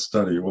from that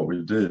study, what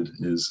we did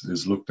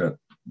is looked at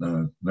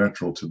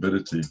natural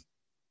turbidity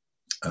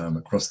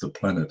across the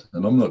planet.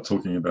 And I'm not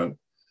talking about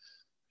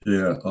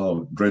here,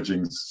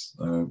 dredgings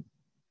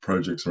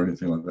projects or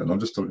anything like that. And I'm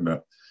just talking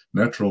about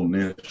natural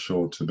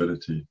near-shore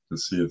turbidity to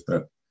see if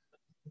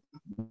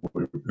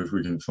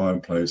we can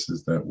find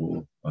places that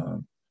will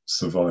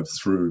survive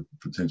through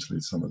potentially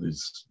some of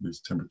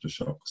these temperature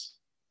shocks.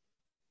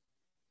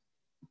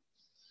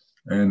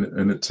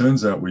 And it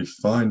turns out we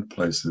find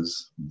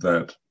places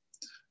that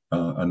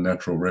are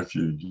natural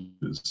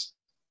refuges.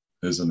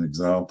 As an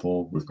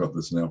example, we've got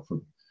this now for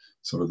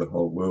sort of the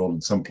whole world.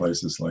 In some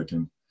places like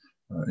in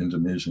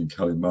Indonesia,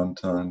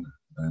 Kalimantan,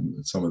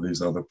 and some of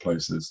these other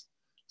places,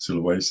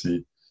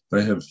 Sulawesi,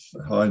 they have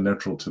high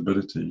natural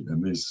turbidity,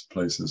 and these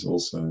places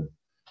also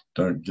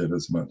don't get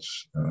as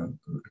much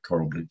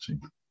coral bleaching.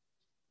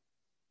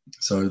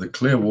 So the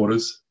clear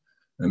waters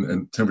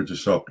and temperature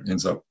shock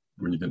ends up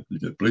when you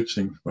get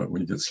bleaching, but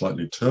when you get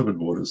slightly turbid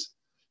waters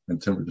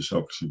and temperature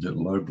shocks, you get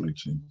low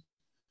bleaching.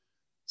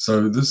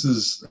 So this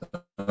is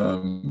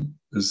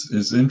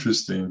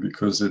interesting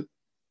because it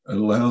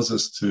allows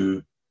us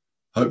to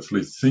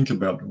hopefully think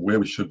about where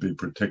we should be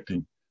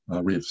protecting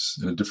our reefs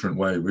in a different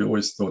way. We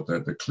always thought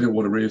that the clear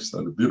water reefs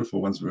are the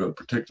beautiful ones, we've got to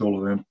protect all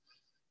of them.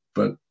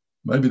 But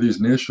maybe these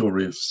nearshore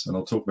reefs, and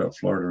I'll talk about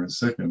Florida in a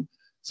second,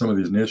 some of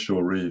these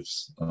nearshore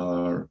reefs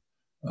are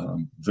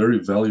very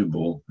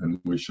valuable, and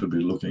we should be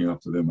looking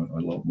after them a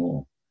lot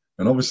more.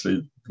 And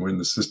obviously, when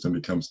the system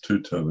becomes too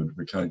turbid,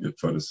 we can't get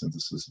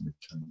photosynthesis and we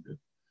can't get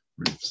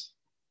reefs.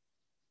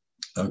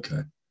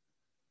 Okay,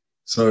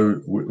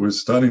 so we're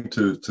starting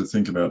to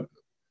think about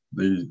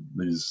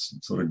these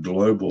sort of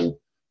global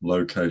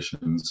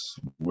locations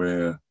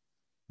where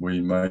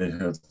we may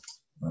have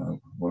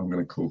what I'm going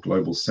to call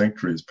global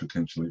sanctuaries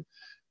potentially.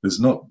 There's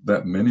not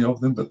that many of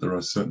them, but there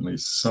are certainly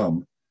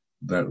some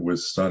that we're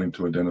starting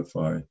to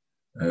identify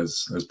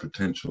as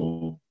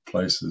potential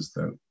places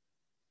that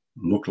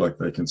look like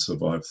they can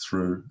survive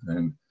through.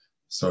 And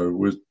so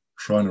we're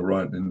trying to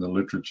write in the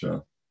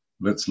literature,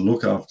 let's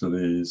look after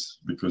these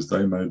because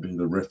they may be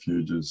the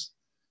refuges.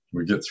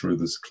 We get through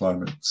this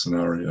climate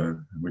scenario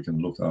and we can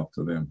look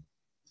after them.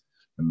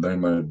 And they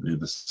may be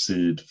the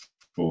seed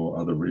for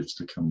other reefs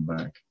to come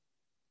back.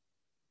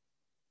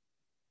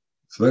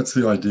 So that's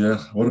the idea.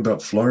 What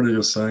about Florida,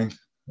 you're saying?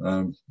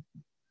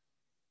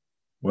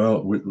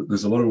 Well,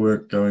 there's a lot of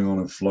work going on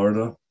in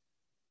Florida.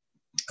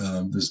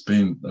 There's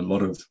been a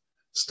lot of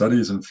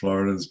studies in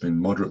Florida. There's been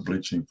moderate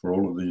bleaching for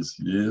all of these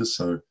years.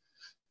 So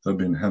they've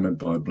been hammered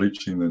by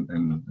bleaching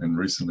and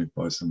recently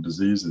by some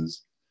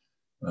diseases.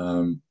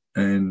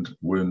 And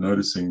we're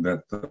noticing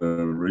that the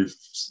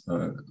reefs,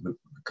 the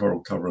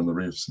coral cover on the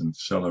reefs in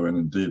shallow and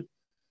in deep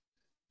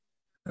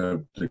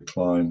have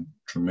declined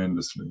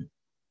tremendously.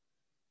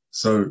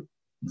 So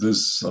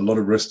there's a lot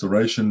of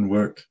restoration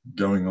work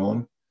going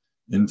on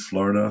in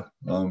Florida.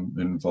 I'm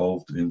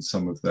involved in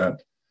some of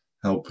that,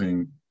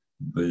 helping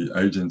the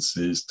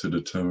agencies to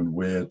determine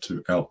where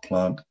to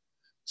outplant.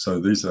 So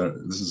this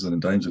is an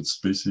endangered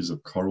species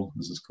of coral.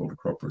 This is called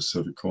Acropolis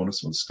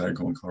cervicornis, or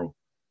staghorn coral.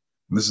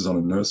 And this is on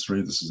a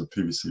nursery. This is a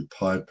PVC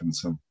pipe and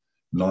some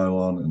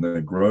nylon, and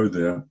they grow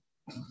there,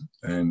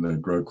 and they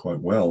grow quite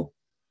well.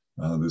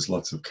 There's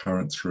lots of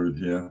current through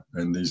here.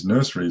 And these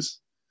nurseries,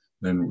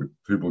 then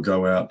people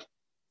go out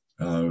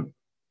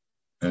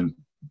and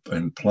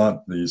plant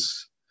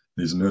these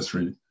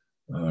nursery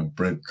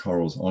bred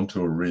corals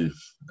onto a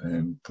reef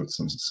and put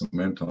some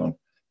cement on,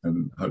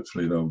 and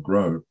hopefully they'll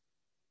grow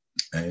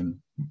and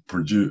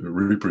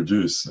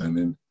reproduce and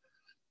then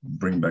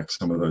bring back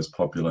some of those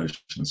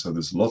populations. So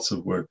there's lots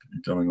of work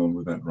going on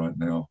with that right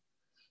now.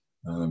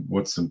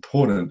 What's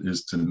important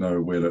is to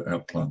know where to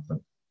outplant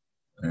them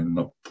and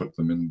not put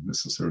them in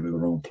necessarily the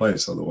wrong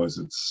place. Otherwise,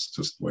 it's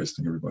just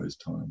wasting everybody's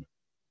time.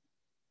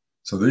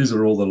 So these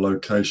are all the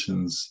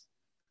locations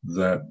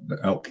that the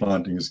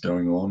outplanting is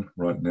going on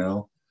right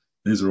now.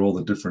 These are all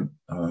the different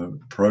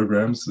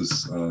programs.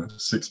 There's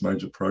 6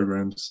 major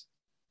programs: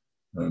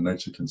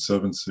 Nature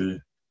Conservancy,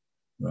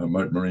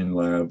 Moat Marine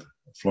Lab,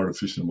 Florida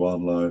Fish and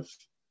Wildlife,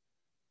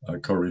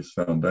 Coral Reef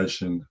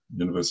Foundation,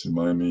 University of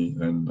Miami,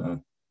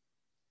 and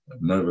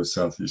Nova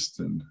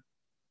Southeastern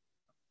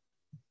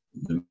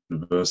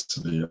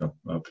University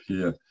up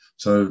here.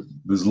 So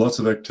there's lots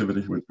of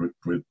activity.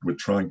 We're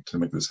trying to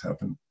make this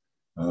happen.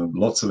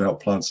 Lots of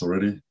outplants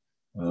already.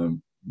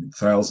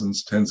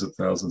 Thousands, tens of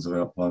thousands of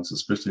outplants,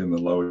 especially in the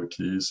lower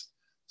keys.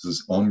 This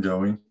is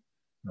ongoing.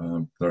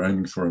 They're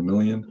aiming for 1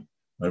 million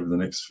over the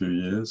next few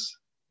years.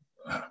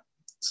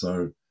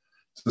 So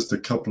just a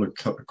couple of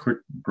quick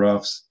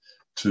graphs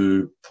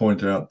to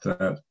point out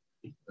that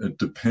it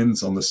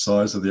depends on the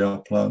size of the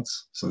outplants.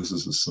 So this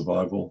is a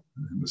survival,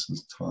 and this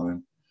is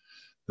time.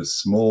 The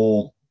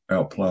small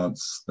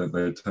outplants that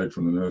they take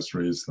from the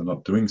nurseries, they're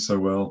not doing so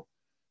well.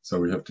 So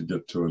we have to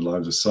get to a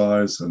larger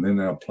size and then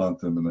outplant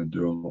them, and they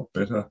do a lot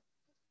better.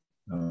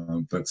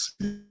 That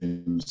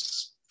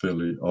seems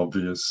fairly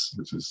obvious,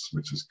 which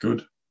is good.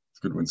 It's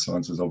good when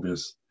science is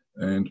obvious.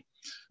 And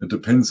it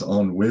depends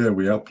on where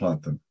we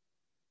outplant them.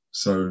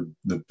 So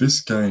the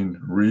Biscayne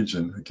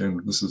region, again,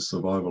 this is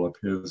survival up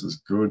here, this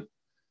is good.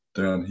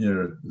 Down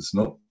here, it's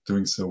not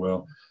doing so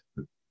well.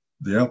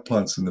 The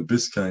outplants in the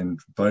Biscayne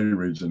Bay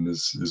region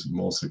is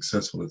more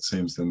successful, it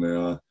seems, than they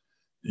are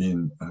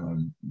in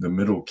the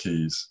Middle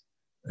Keys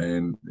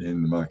and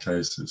in the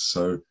Marquesas.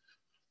 So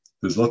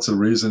there's lots of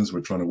reasons.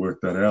 We're trying to work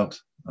that out,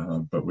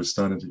 but we're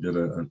starting to get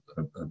a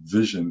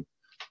vision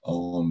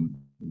on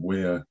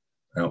where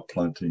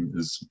outplanting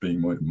is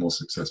being more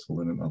successful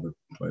than in other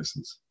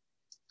places.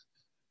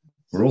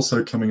 We're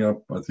also coming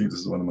up, I think this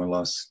is one of my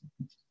last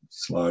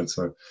slides,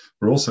 so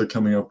we're also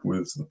coming up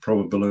with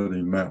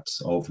probability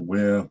maps of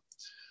where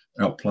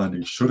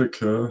outplanting should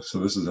occur. So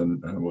this is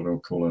what I'm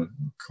calling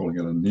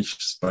it a niche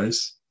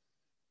space.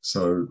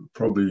 So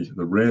probably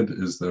the red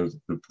is the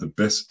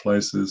best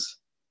places.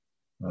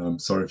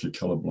 Sorry if you're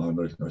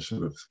colorblind, I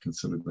should have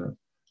considered that.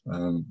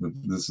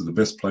 This is the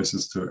best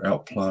places to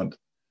outplant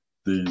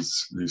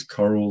these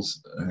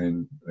corals,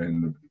 and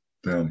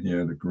down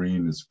here the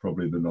green is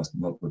probably not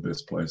the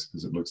best place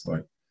because it looks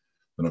like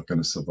they're not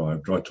going to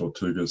survive. Dry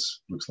Tortugas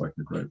looks like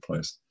a great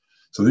place.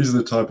 So these are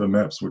the type of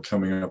maps we're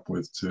coming up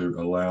with to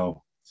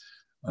allow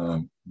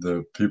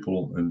the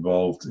people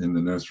involved in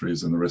the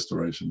nurseries and the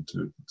restoration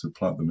to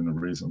plant them in a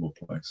reasonable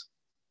place.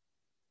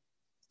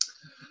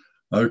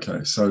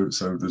 Okay, so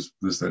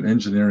there's that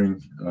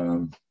engineering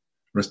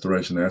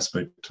restoration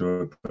aspect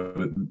to it,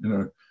 but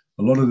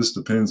a lot of this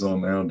depends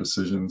on our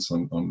decisions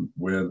on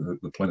where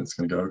the planet's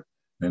going to go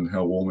and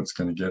how warm it's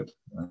going to get.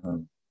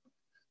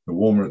 The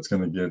warmer it's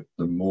going to get,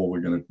 the more we're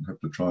going to have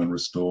to try and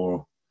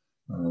restore,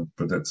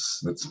 but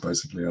that's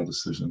basically our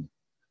decision.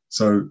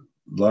 So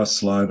last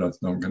slide,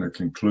 I'm going to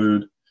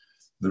conclude,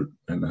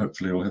 and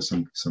hopefully we'll have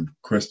some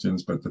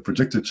questions, but the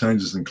projected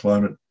changes in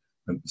climate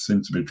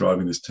seem to be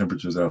driving these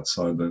temperatures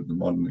outside the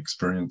modern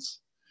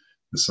experience.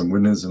 There's some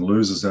winners and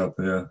losers out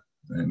there,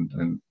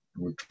 and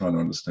we're trying to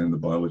understand the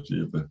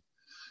biology of the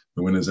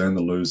winners and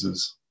the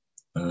losers.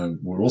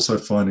 We're also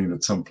finding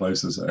that some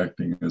places are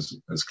acting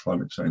as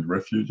climate change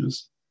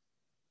refuges,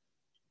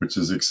 which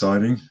is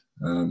exciting.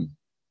 And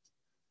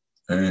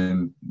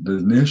the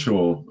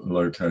nearshore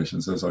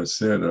locations, as I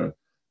said, are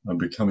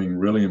becoming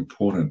really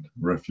important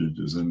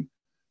refuges. And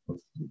I've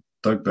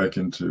dug back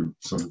into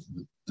sort of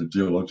the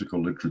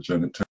geological literature,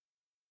 and it turns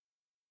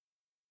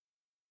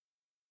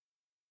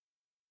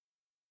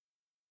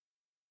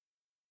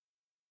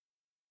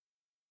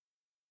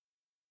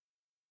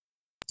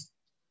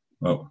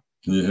oh,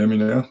 can you hear me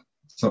now?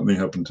 Something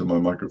happened to my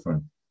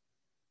microphone.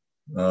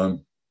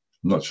 I'm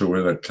not sure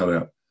where that cut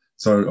out.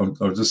 So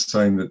I was just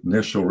saying that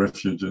nearshore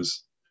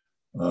refuges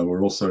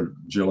were also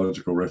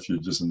geological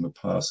refuges in the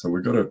past. So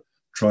we've got to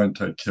try and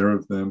take care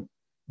of them.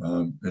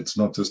 It's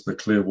not just the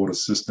clear water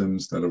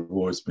systems that have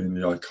always been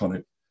the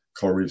iconic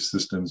coral reef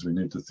systems. We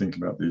need to think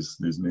about these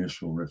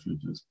nearshore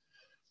refuges.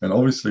 And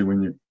obviously,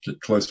 when you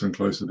get closer and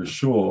closer to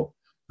shore,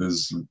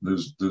 there's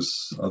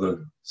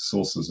other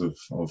sources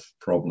of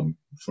problem.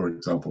 For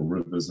example,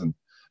 rivers and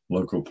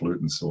local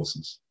pollutant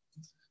sources.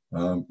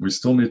 We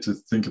still need to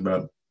think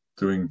about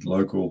doing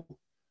local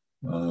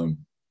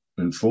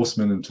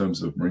enforcement in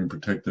terms of marine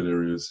protected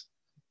areas,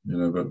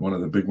 but one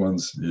of the big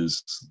ones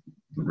is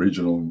the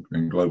regional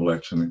and global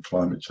action and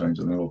climate change,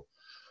 and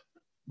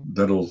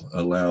that'll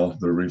allow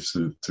the reefs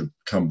to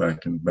come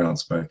back and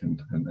bounce back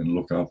and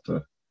look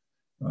after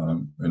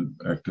and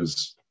act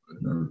as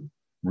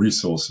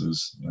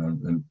resources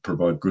and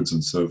provide goods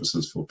and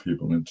services for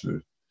people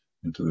into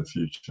the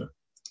future.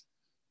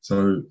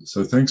 So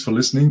thanks for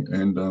listening,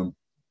 and I'm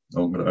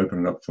going to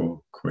open it up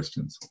for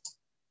questions.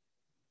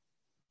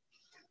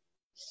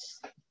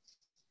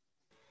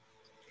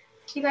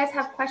 If you guys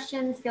have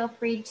questions, feel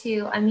free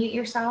to unmute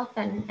yourself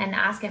and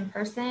ask in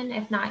person.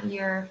 If not,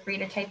 you're free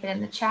to type it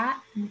in the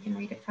chat and we can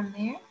read it from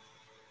there.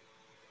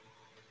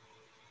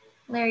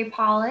 Larry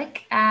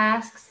Pollock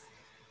asks,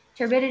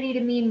 turbidity to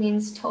me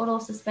means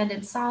total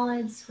suspended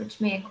solids, which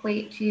may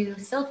equate to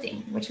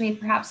silting, which may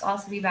perhaps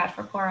also be bad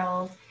for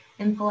corals.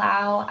 In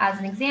Palau, as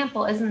an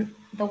example, isn't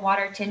the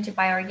water tinted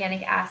by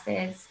organic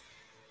acids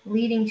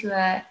leading to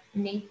a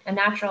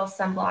natural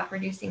sunblock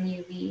reducing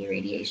UV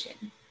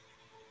radiation?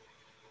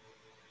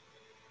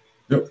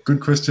 Yep,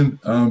 good question.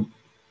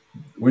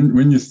 When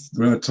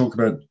I talk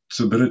about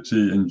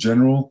turbidity in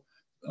general,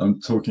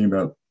 I'm talking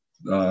about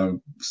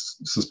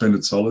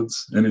suspended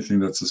solids, anything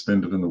that's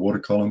suspended in the water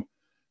column.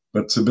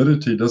 But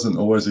turbidity doesn't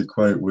always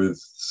equate with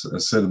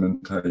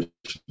sedimentation.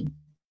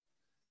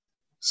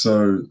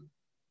 So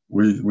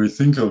we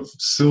think of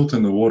silt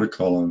in the water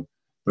column,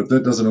 but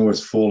that doesn't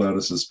always fall out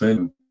of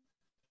suspension.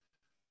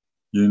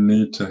 you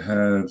need to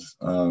have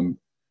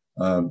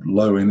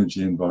low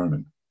energy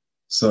environment.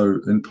 So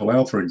in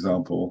Palau, for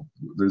example,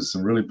 there's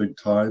some really big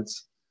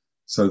tides.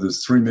 So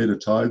there's 3-meter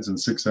tides in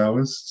 6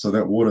 hours. So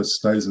that water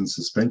stays in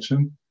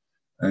suspension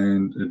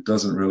and it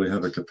doesn't really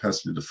have a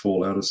capacity to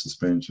fall out of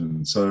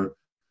suspension. So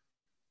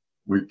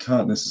we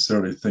can't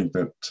necessarily think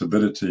that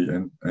turbidity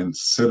and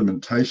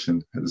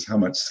sedimentation, is how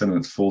much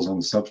sediment falls on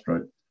the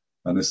substrate,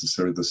 are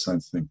necessarily the same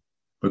thing.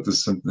 But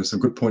there's some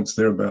good points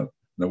there about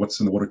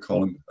what's in the water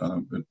column.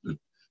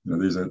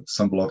 These are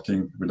sun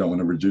blocking. We don't want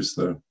to reduce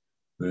the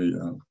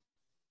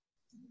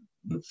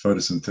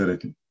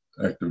photosynthetic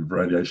active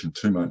radiation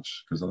too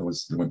much, because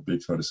otherwise there won't be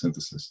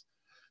photosynthesis.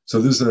 So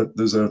there's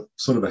a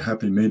sort of a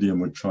happy medium.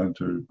 We're trying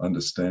to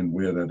understand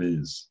where that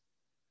is,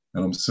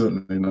 and I'm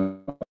certainly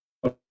not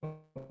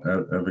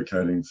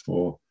advocating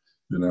for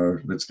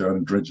let's go out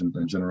and dredge and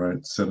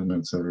generate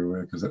sediments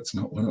everywhere, because that's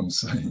not what I'm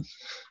saying.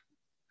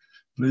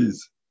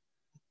 Please.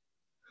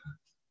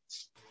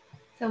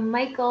 So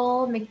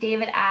Michael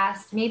McDavid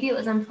asked, maybe it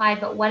was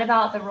implied, but what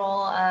about the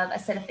role of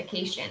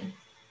acidification?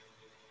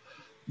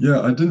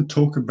 Yeah, I didn't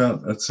talk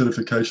about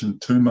acidification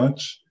too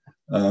much.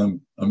 I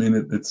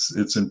mean,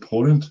 it's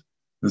important.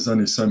 There's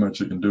only so much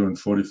you can do in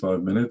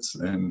 45 minutes.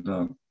 And,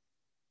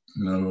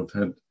 I've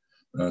had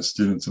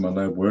students in my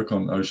lab work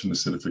on ocean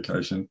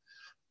acidification.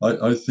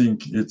 I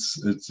think it's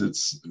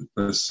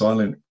a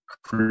silent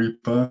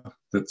creeper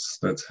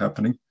that's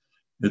happening.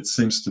 It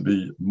seems to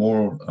be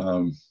more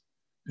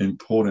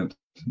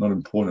not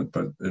important,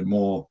 but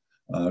more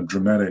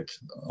dramatic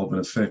of an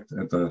effect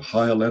at the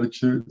higher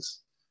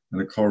latitudes. And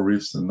the coral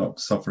reefs are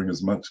not suffering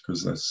as much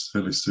because they're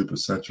fairly super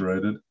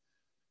saturated.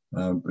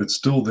 It's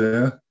still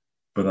there,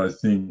 but I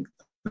think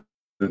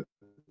that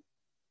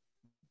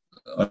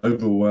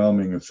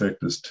overwhelming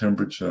effect is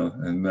temperature,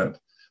 and that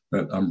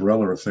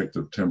umbrella effect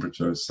of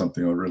temperature is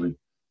something I really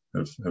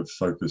have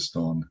focused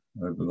on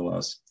over the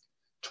last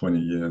 20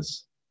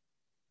 years.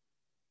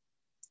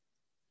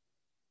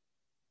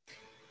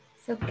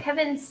 So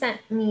Kevin sent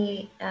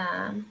me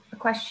a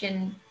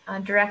question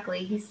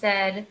directly. He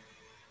said,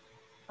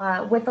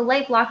 with the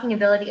light blocking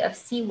ability of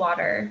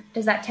seawater,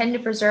 does that tend to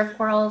preserve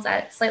corals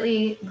at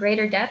slightly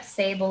greater depths,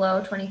 say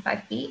below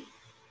 25 feet?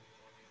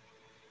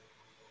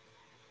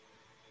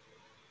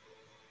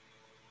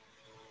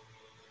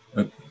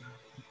 Can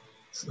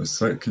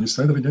you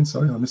say that again?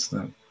 Sorry, I missed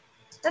that.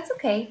 That's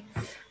okay.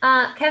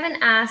 Kevin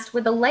asked,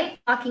 with the light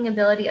blocking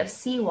ability of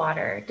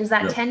seawater, does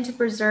that tend to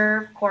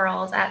preserve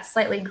corals at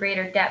slightly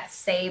greater depths,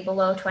 say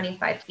below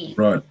 25 feet?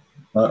 Right.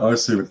 I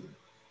see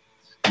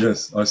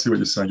yes, I see what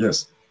you're saying.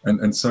 Yes.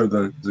 And so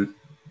the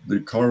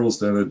corals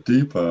that are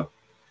deeper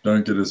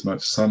don't get as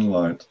much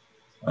sunlight,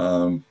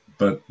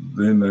 but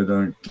then they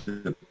don't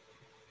get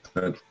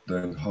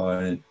that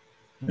high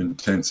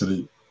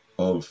intensity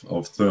of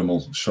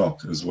thermal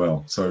shock as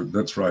well. So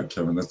that's right,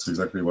 Kevin. That's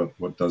exactly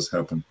what does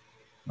happen.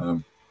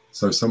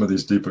 So some of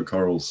these deeper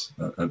corals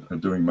are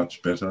doing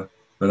much better.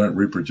 They don't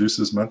reproduce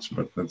as much,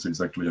 but that's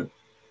exactly it.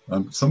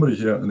 Somebody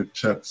here in the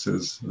chat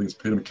says, I think it's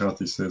Peter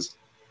McCarthy, says,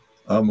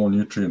 are more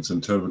nutrients in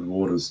turbid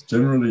waters?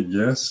 Generally,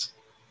 yes,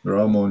 there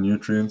are more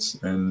nutrients,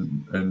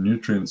 and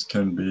nutrients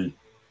can be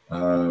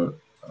a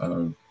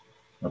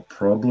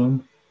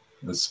problem,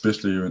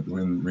 especially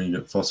when you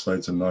get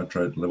phosphates and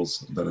nitrate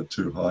levels that are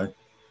too high,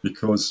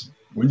 because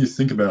when you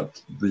think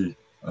about the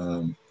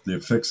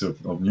effects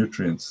of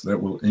nutrients, that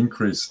will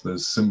increase the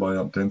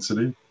symbiote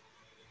density.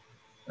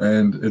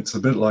 And it's a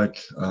bit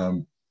like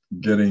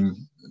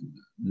getting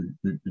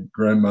your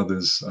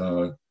grandmother's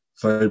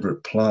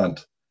favorite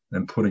plant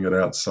and putting it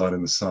outside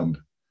in the sun.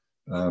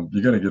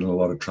 You're going to get in a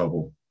lot of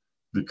trouble,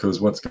 because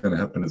what's going to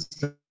happen is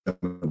it's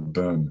going to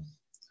burn,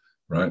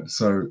 right?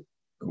 So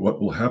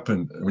what will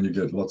happen when you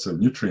get lots of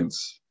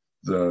nutrients,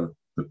 the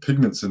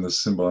pigments in the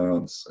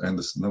symbionts and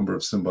the number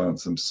of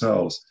symbionts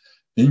themselves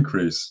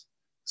increase.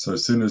 So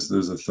as soon as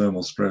there's a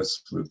thermal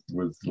stress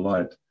with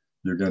light,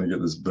 you're going to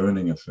get this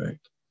burning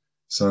effect.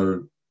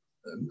 So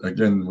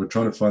again, we're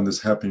trying to find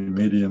this happy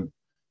medium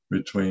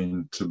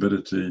between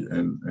turbidity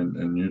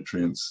and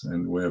nutrients,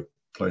 and where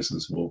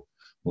places will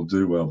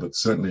do well. But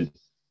certainly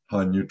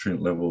high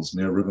nutrient levels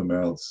near river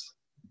mouths,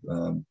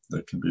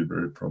 that can be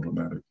very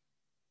problematic.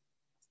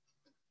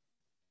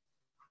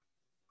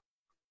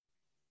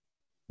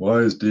 Why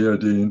is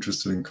DoD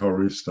interested in coral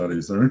reef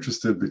studies? They're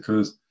interested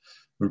because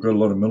we've got a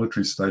lot of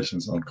military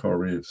stations on coral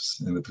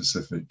reefs in the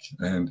Pacific,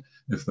 and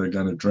if they're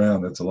going to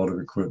drown, that's a lot of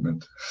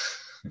equipment.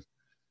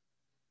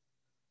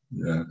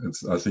 Yeah,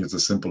 I think it's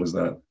as simple as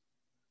that.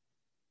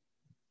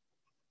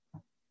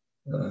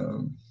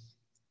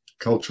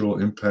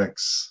 Cultural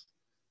impacts,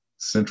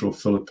 Central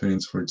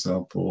Philippines, for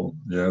example.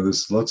 Yeah,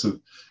 there's lots of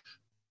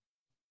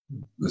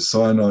the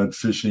cyanide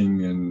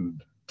fishing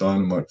and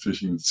dynamite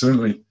fishing.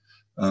 Certainly,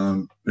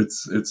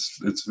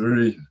 it's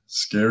very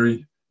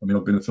scary. I mean,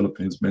 I've been to the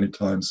Philippines many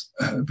times,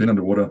 been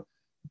underwater,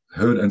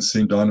 heard and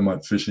seen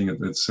dynamite fishing.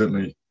 It's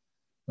certainly,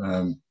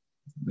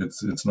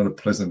 it's not a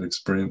pleasant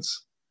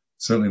experience.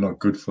 Certainly not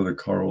good for the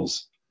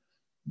corals.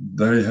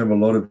 They have a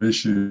lot of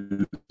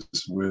issues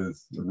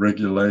with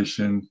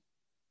regulation,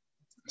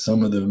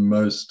 some of the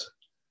most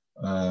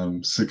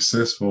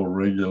successful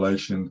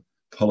regulation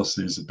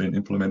policies have been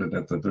implemented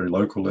at the very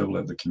local level,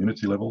 at the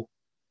community level.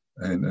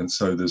 And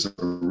so there's a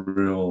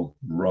real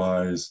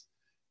rise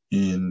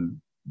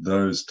in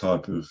those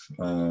type of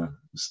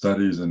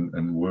studies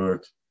and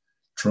work,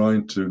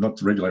 trying to not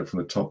to regulate from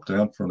the top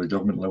down, from the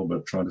government level,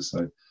 but trying to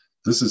say,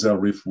 this is our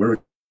reef, we're a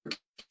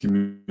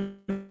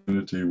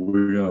community,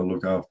 we're going to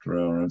look after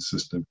our own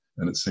system,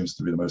 and it seems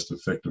to be the most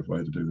effective way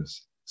to do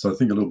this. So I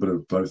think a little bit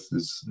of both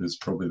is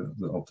probably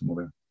the optimal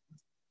there.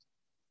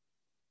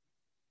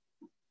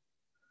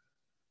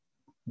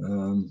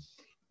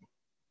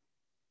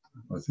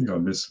 I think I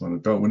missed one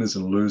about winners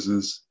and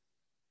losers.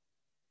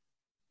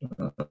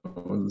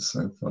 The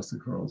same faster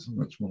corals,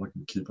 much more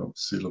likely to keep up with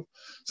sea level.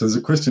 So there's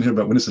a question here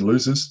about winners and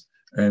losers,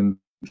 and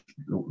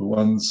the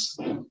ones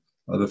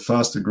are the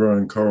faster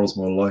growing corals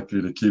more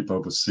likely to keep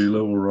up with sea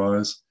level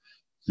rise?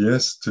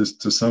 Yes, to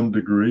some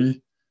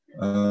degree,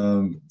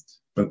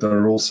 but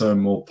they're also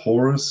more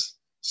porous,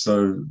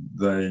 so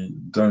they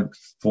don't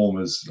form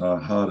as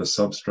hard a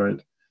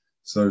substrate.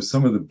 So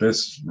some of the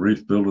best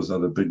reef builders are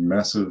the big,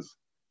 massive,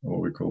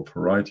 what we call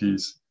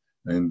parietes,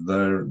 and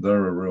they're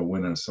a real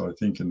winner. So I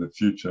think in the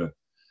future,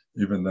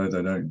 even though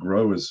they don't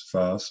grow as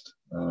fast,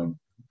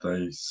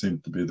 they seem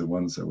to be the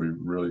ones that we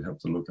really have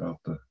to look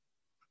after.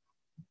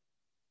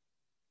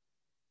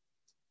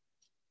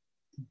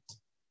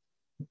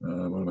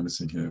 What am I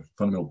missing here?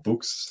 Fundamental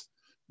books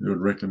you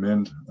would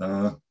recommend?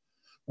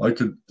 I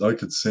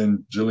could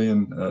send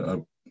Gillian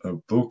a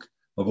book.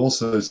 I've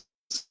also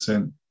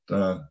sent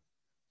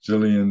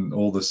Gillian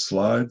all the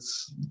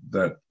slides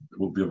that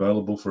will be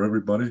available for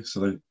everybody, so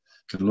they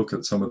can look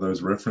at some of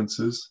those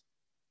references.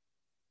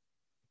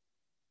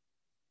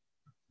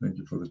 Thank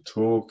you for the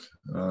talk.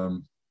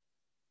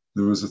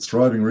 There was a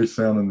thriving reef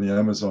found in the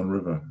Amazon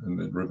River, in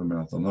the river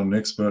mouth. I'm not an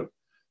expert,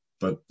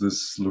 but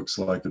this looks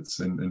like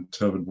it's in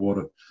turbid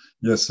water.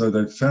 Yes, so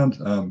they found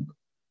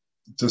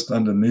just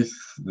underneath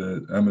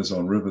the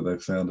Amazon River, they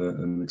found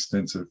an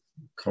extensive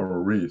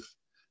coral reef.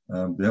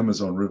 The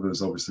Amazon River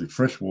is obviously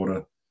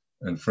freshwater,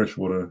 and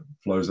freshwater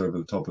flows over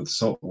the top of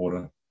salt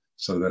water,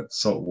 so that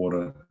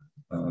saltwater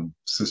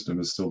system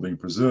is still being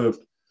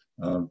preserved.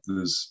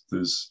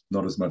 There's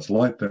not as much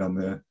light down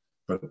there,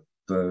 but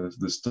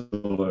there's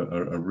still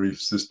a reef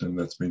system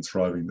that's been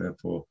thriving there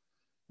for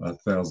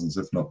thousands,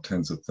 if not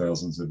tens of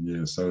thousands of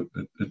years. So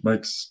it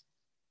makes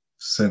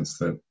sense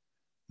that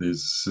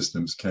these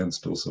systems can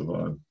still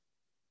survive.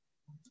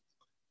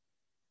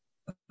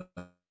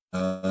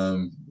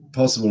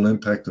 Possible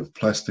impact of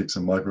plastics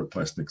and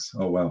microplastics.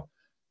 Oh, wow.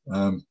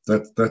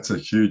 That's a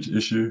huge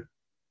issue.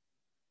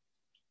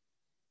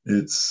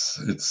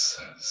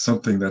 It's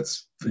something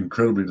that's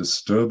incredibly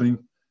disturbing,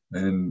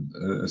 and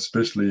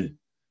especially,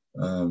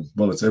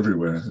 well, it's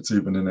everywhere. It's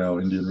even in our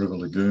Indian River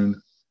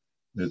Lagoon.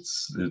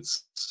 It's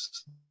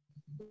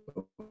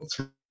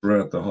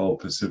throughout the whole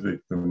Pacific.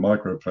 The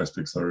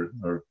microplastics are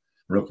a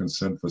real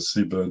concern for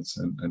seabirds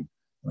and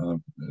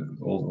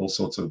all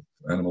sorts of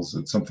animals.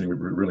 It's something we've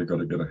really got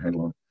to get a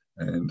handle on,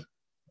 and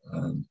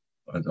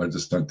I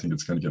just don't think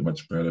it's going to get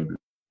much better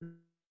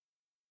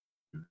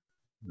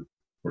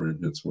before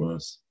it gets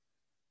worse.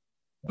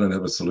 I don't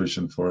have a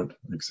solution for it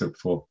except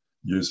for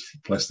use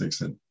plastics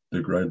that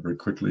degrade very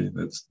quickly.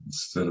 That's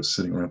instead of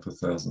sitting around for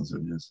thousands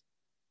of years.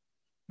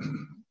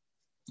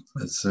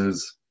 It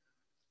says,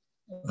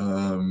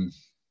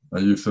 are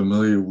you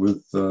familiar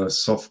with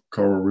soft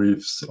coral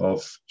reefs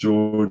off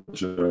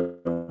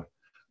Georgia?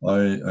 I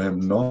am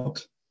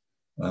not.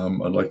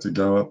 I'd like to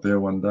go up there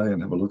one day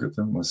and have a look at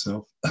them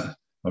myself.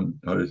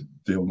 I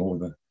deal more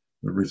with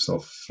the reefs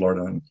off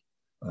Florida and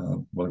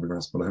whatever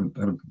else, but I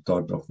haven't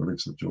dived off the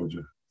reefs of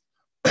Georgia.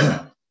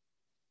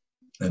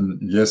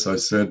 And yes, I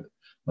said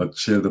I'd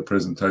share the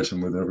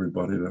presentation with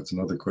everybody. That's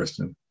another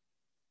question.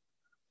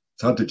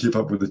 It's hard to keep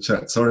up with the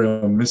chat. Sorry,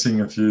 I'm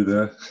missing a few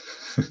there.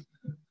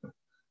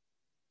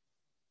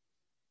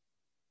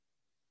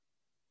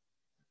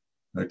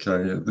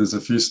 Okay, there's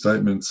a few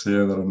statements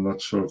here that I'm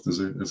not sure if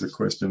there's a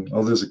question.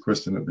 Oh, there's a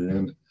question at the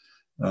end.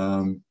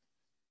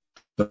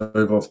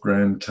 Dove off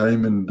Grand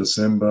came in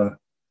December.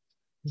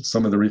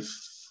 Some of the reef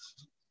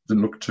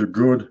didn't look too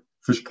good.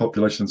 Fish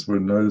populations were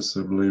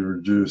noticeably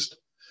reduced.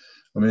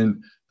 I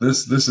mean,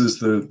 this is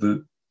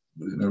the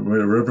you know,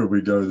 wherever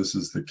we go, this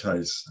is the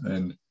case.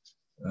 And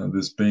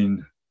there's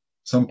been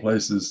some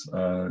places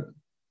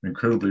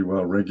incredibly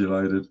well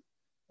regulated,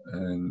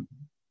 and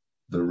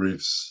the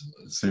reefs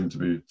seem to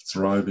be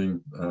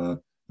thriving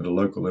at a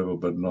local level,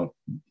 but not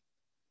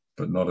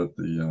at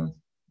the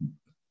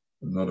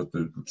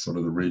sort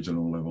of the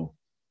regional level.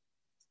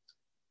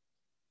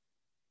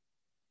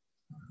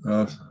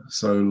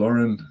 So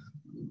Lauren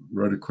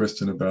wrote a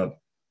question about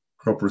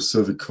Cropperus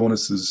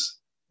cervicornis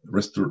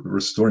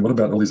restoring. What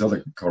about all these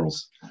other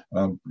corals?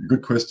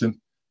 Good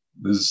question.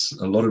 There's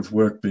a lot of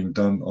work being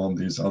done on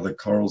these other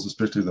corals,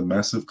 especially the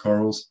massive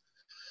corals,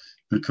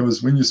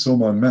 because when you saw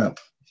my map,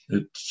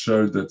 it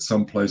showed that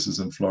some places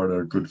in Florida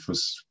are good for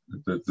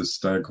the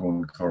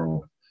staghorn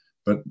coral.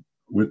 But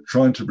we're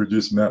trying to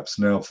produce maps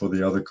now for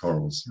the other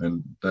corals,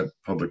 and that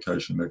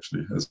publication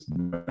actually has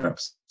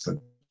maps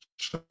that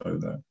show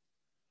that.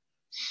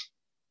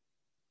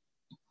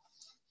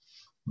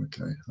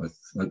 Okay,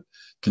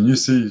 can you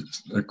see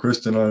a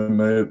question I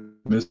may have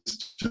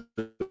missed,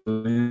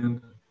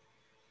 Julian?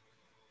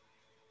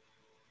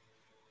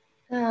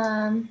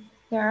 There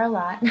are a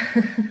lot.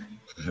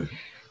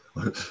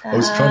 I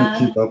was trying to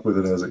keep up with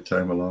it as it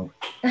came along.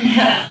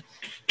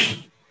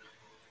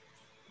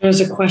 There's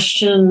a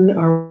question,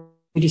 are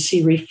we to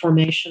see reef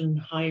formation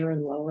higher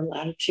and lower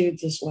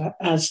latitudes as well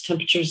as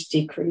temperatures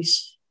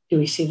decrease? Do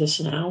we see this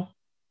now?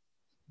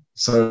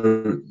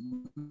 So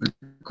the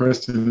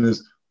question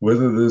is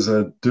whether there's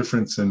a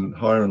difference in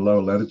higher and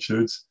lower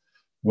latitudes.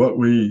 What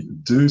we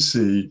do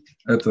see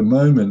at the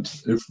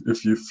moment,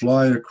 if you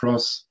fly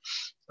across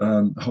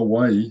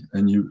Hawaii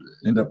and you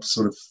end up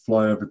sort of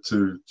fly over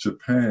to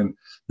Japan,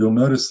 you'll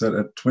notice that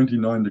at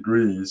 29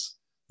 degrees,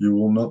 you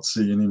will not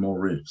see any more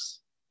reefs.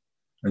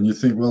 And you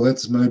think, well,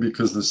 that's maybe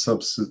because the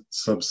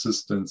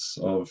subsistence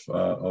of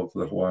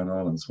the Hawaiian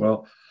Islands.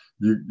 Well,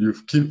 you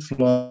keep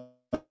flying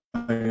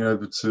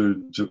over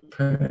to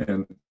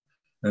Japan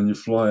and you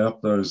fly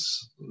up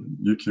those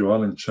UQ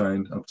Island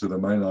chain up to the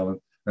main island,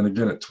 and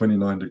again at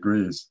 29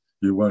 degrees,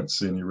 you won't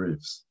see any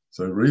reefs.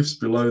 So reefs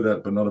below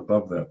that, but not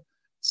above that.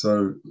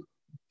 So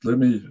let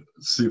me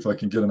see if I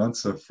can get an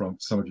answer from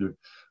some of you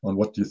on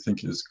what do you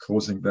think is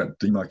causing that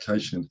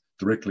demarcation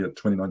directly at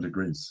 29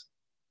 degrees.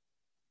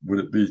 Would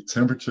it be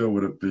temperature,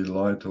 would it be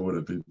light, or would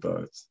it be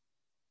both?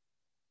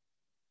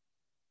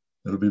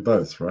 It'll be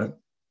both, right?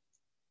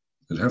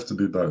 It'd have to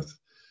be both.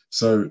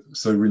 So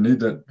we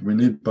need that. We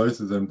need both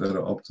of them that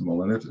are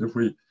optimal. And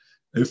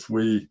if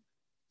we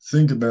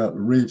think about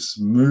reefs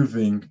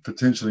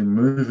potentially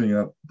moving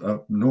up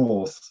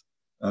north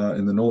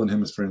in the northern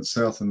hemisphere and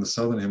south in the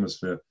southern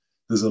hemisphere,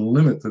 there's a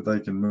limit that they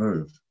can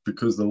move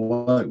because the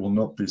light will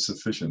not be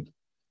sufficient,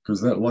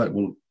 because that light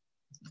will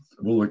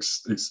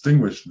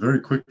extinguish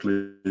very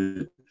quickly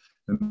in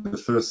the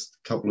first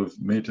couple of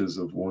meters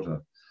of water.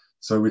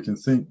 So we can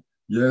think,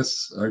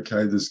 yes,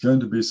 okay, there's going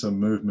to be some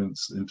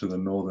movements into the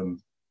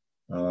northern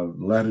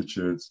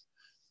latitudes,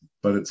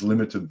 but it's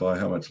limited by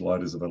how much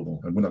light is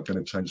available. And we're not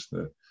going to change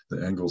the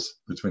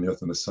angles between the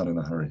Earth and the Sun in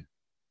a hurry,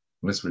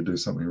 unless we do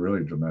something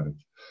really dramatic.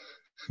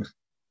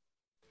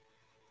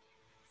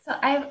 So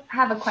I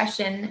have a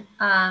question.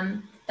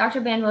 Dr.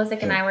 Van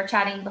Woesik and I were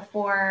chatting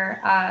before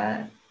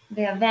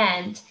the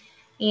event,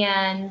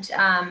 and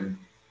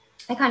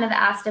I kind of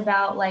asked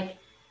about like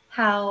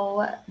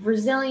how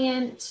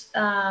resilient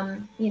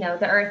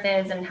the Earth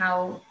is, and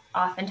how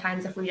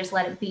oftentimes if we just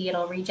let it be,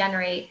 it'll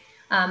regenerate.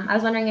 I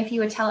was wondering if you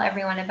would tell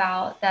everyone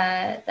about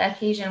the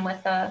occasion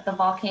with the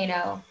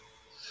volcano.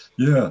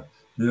 Yeah,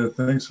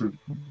 thanks for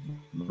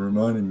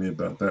reminding me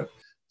about that.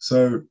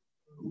 So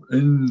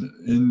in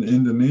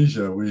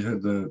Indonesia, we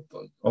had the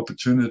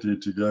opportunity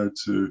to go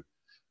to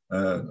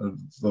a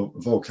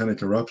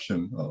volcanic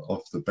eruption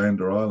off the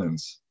Banda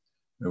Islands.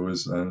 It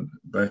was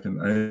back in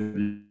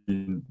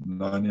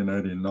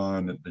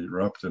 1989, it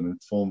erupted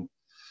and formed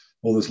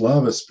all this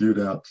lava spewed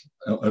out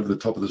over the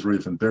top of this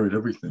reef and buried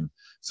everything.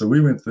 So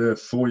we went there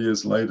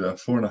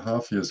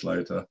 4.5 years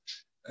later,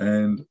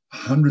 and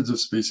hundreds of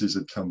species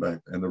had come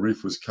back, and the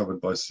reef was covered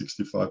by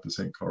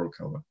 65% coral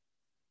cover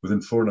within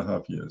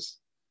 4.5 years.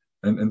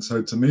 And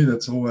so to me,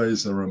 that's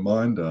always a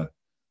reminder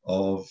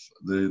of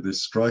the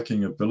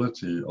striking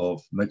ability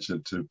of nature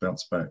to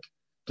bounce back.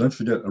 Don't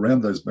forget,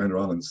 around those Banda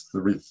Islands,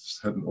 the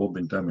reefs hadn't all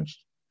been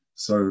damaged.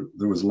 So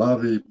there was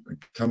larvae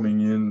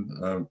coming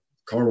in,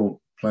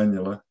 coral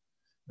planula,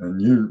 and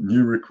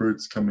new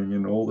recruits coming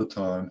in all the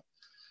time.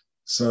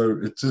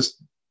 So it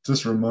just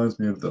reminds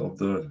me of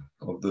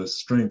the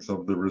strength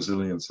of the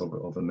resilience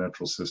of a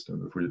natural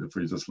system if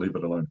we just leave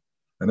it alone.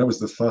 And that was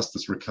the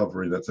fastest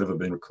recovery that's ever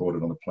been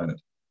recorded on the planet.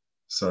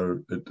 So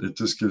it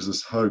just gives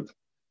us hope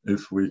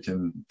if we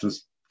can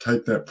just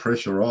take that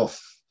pressure off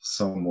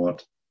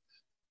somewhat.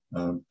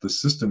 The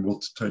system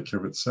will take care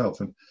of itself.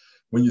 And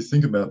when you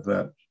think about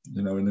that,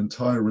 an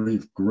entire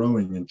reef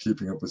growing and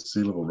keeping up with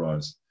sea level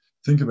rise,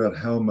 think about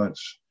how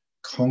much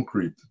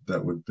concrete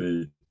that would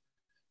be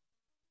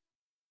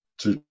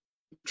to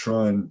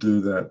try and do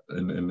that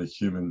in a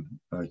human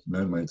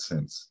man-made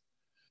sense.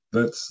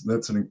 They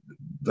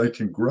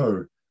can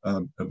grow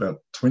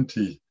about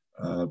 20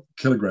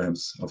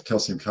 kilograms of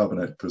calcium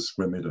carbonate per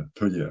square meter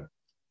per year.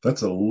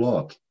 That's a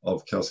lot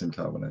of calcium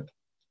carbonate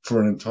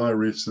for an entire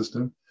reef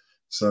system.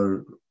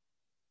 So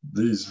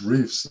these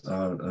reefs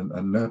are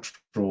a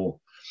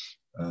natural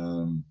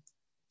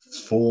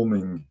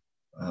forming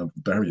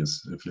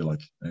barriers, if you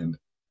like, and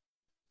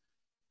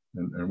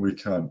we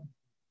can't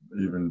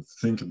even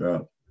think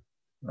about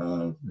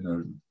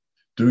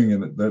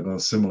doing that on a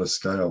similar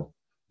scale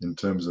in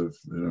terms of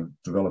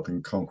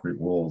developing concrete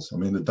walls. I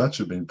mean, the Dutch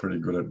have been pretty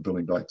good at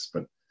building dikes,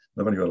 but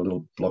they've only got a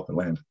little block of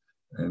land,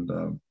 and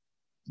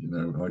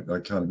I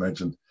can't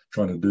imagine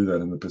trying to do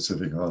that in the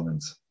Pacific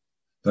Islands.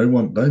 They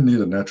need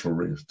a natural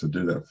reef to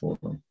do that for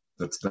them.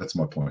 That's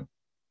my point.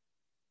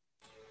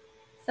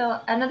 So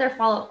another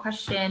follow-up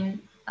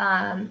question.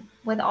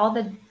 with all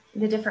the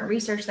different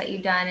research that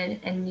you've done,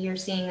 and you're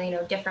seeing, you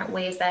know, different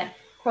ways that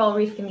coral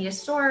reef can be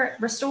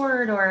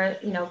restored, or,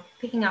 you know,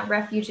 picking out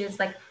refuges,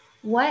 like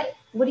what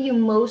are you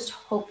most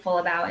hopeful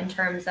about in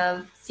terms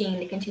of seeing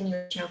the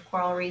continuation of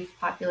coral reef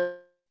population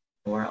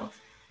in the world?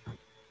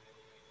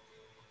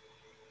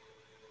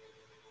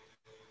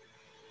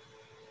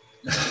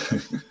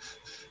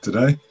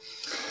 Today?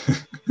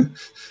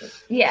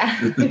 Yeah.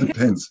 It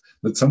depends.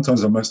 But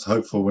sometimes I'm most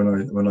hopeful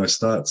when I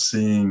start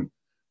seeing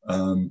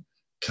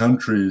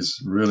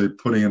countries really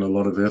putting in a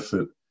lot of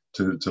effort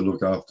to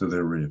look after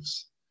their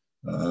reefs.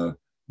 You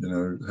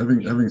know,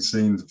 having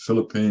seen the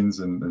Philippines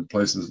and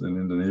places in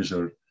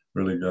Indonesia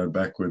really go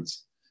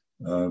backwards,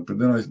 but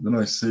then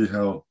I see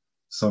how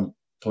some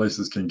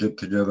places can get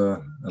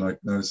together, and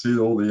I see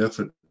all the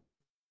effort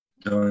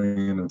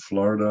going in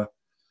Florida.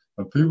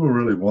 And people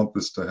really want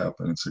this to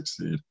happen and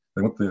succeed.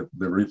 They want the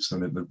reefs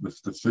and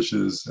the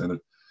fishes and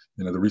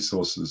you know, the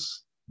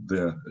resources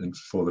there and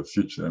for the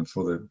future and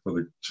for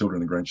the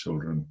children and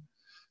grandchildren.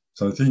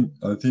 So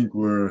I think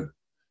we're,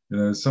 you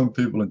know, some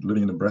people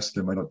living in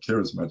Nebraska may not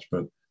care as much,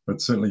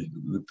 but certainly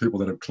the people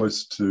that are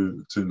close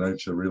to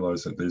nature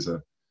realize that these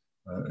are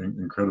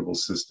incredible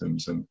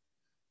systems, and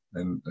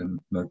you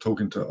know,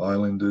 talking to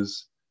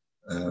islanders,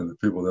 the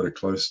people that are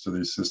close to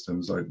these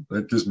systems,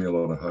 that gives me a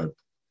lot of hope,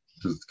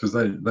 because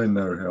they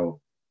know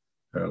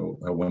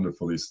how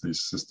wonderful these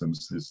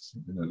systems, these,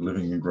 you know,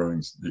 living and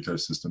growing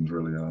ecosystems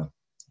really are.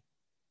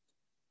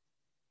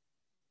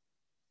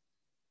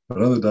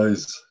 But other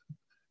days,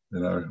 you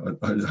know,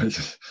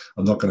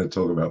 I'm not going to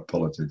talk about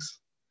politics,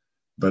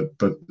 but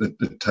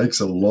it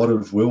takes a lot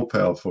of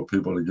willpower for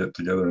people to get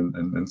together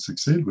and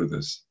succeed with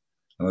this.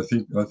 And I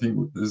think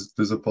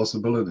there's a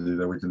possibility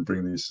that we can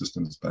bring these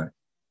systems back.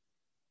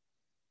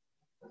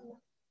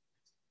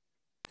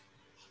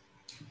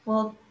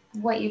 Well,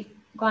 what you've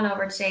gone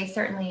over today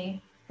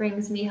certainly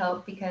brings me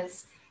hope,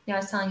 because, you know, I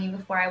was telling you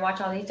before, I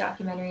watch all these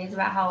documentaries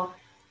about how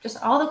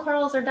just all the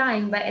corals are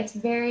dying, but it's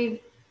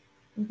very,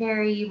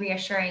 very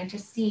reassuring to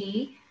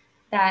see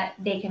that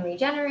they can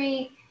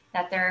regenerate,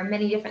 that there are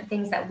many different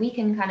things that we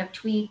can kind of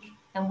tweak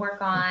and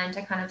work on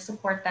to kind of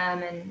support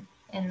them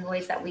in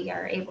ways that we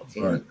are able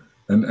to. Right.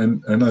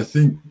 And I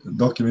think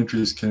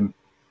documentaries can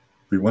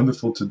be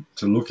wonderful to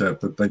look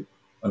at, but they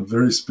are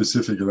very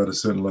specific about a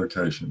certain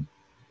location.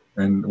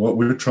 And what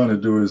we're trying to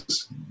do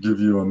is give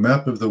you a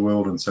map of the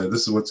world and say,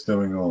 this is what's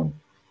going on.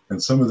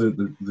 And some of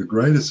the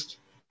greatest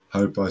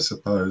hope, I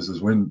suppose,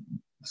 is when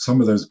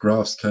some of those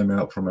graphs came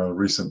out from a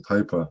recent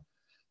paper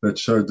that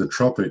showed the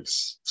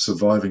tropics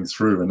surviving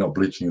through and not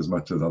bleaching as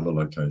much as other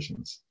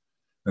locations.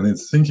 And then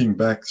thinking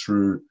back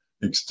through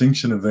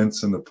extinction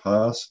events in the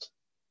past,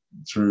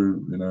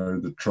 through, you know,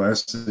 the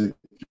Triassic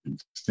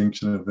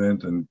extinction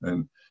event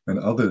and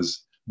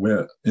others,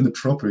 where in the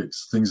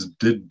tropics things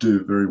did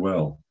do very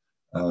well,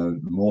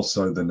 more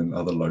so than in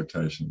other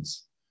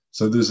locations.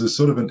 So there's a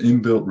sort of an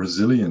inbuilt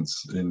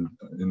resilience in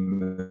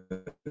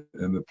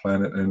the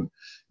planet, and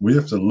we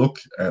have to look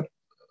at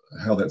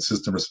how that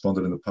system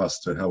responded in the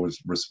past to how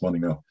it's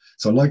responding now.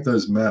 So I like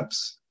those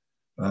maps,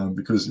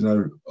 because, you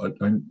know,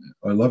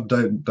 I love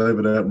David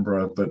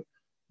Attenborough, but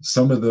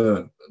some of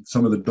the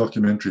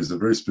documentaries are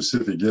very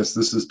specific. Yes,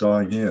 this is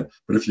dying here,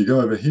 but if you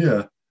go over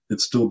here,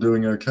 it's still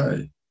doing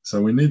okay.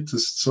 So we need to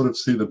sort of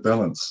see the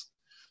balance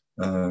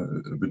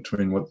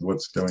between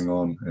what's going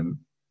on, and,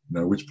 you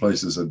know, which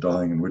places are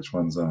dying and which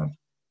ones aren't.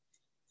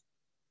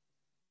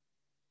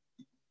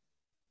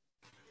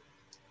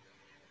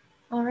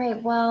 All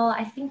right. Well,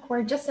 I think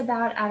we're just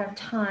about out of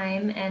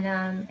time,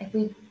 and if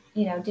we,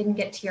 you know, didn't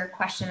get to your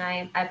question,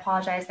 I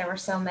apologize. There were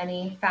so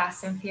many,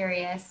 fast and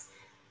furious.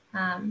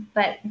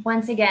 But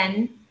once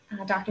again,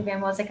 Dr.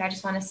 Van Woesik, I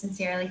just want to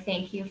sincerely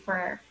thank you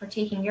for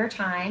taking your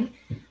time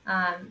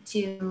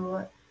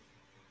to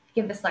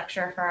give this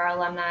lecture for our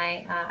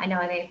alumni. I know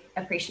they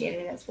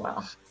appreciated it as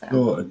well.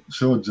 So.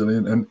 Sure,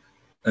 Gillian. And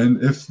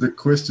if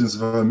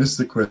I miss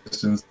the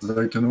questions,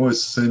 they can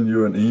always send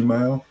you an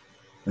email,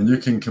 and you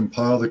can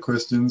compile the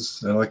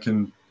questions, and I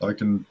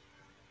can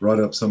write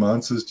up some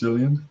answers,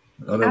 Gillian.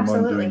 I don't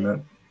mind doing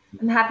that.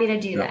 I'm happy to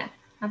do that.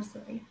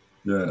 Absolutely.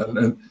 Yeah,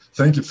 and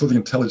thank you for the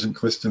intelligent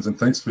questions, and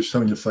thanks for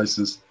showing your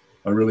faces.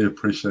 I really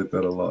appreciate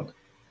that a lot.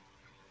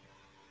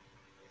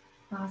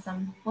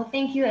 Awesome. Well,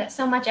 thank you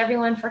so much,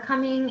 everyone, for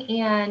coming,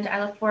 and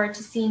I look forward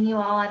to seeing you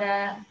all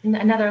at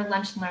another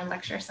Lunch and Learn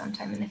lecture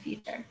sometime in the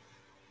future.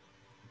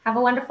 Have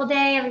a wonderful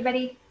day,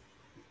 everybody.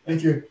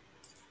 Thank you.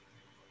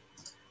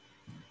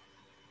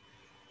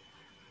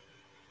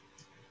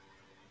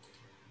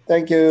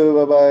 Thank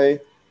you.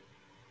 Bye-bye.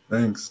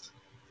 Thanks.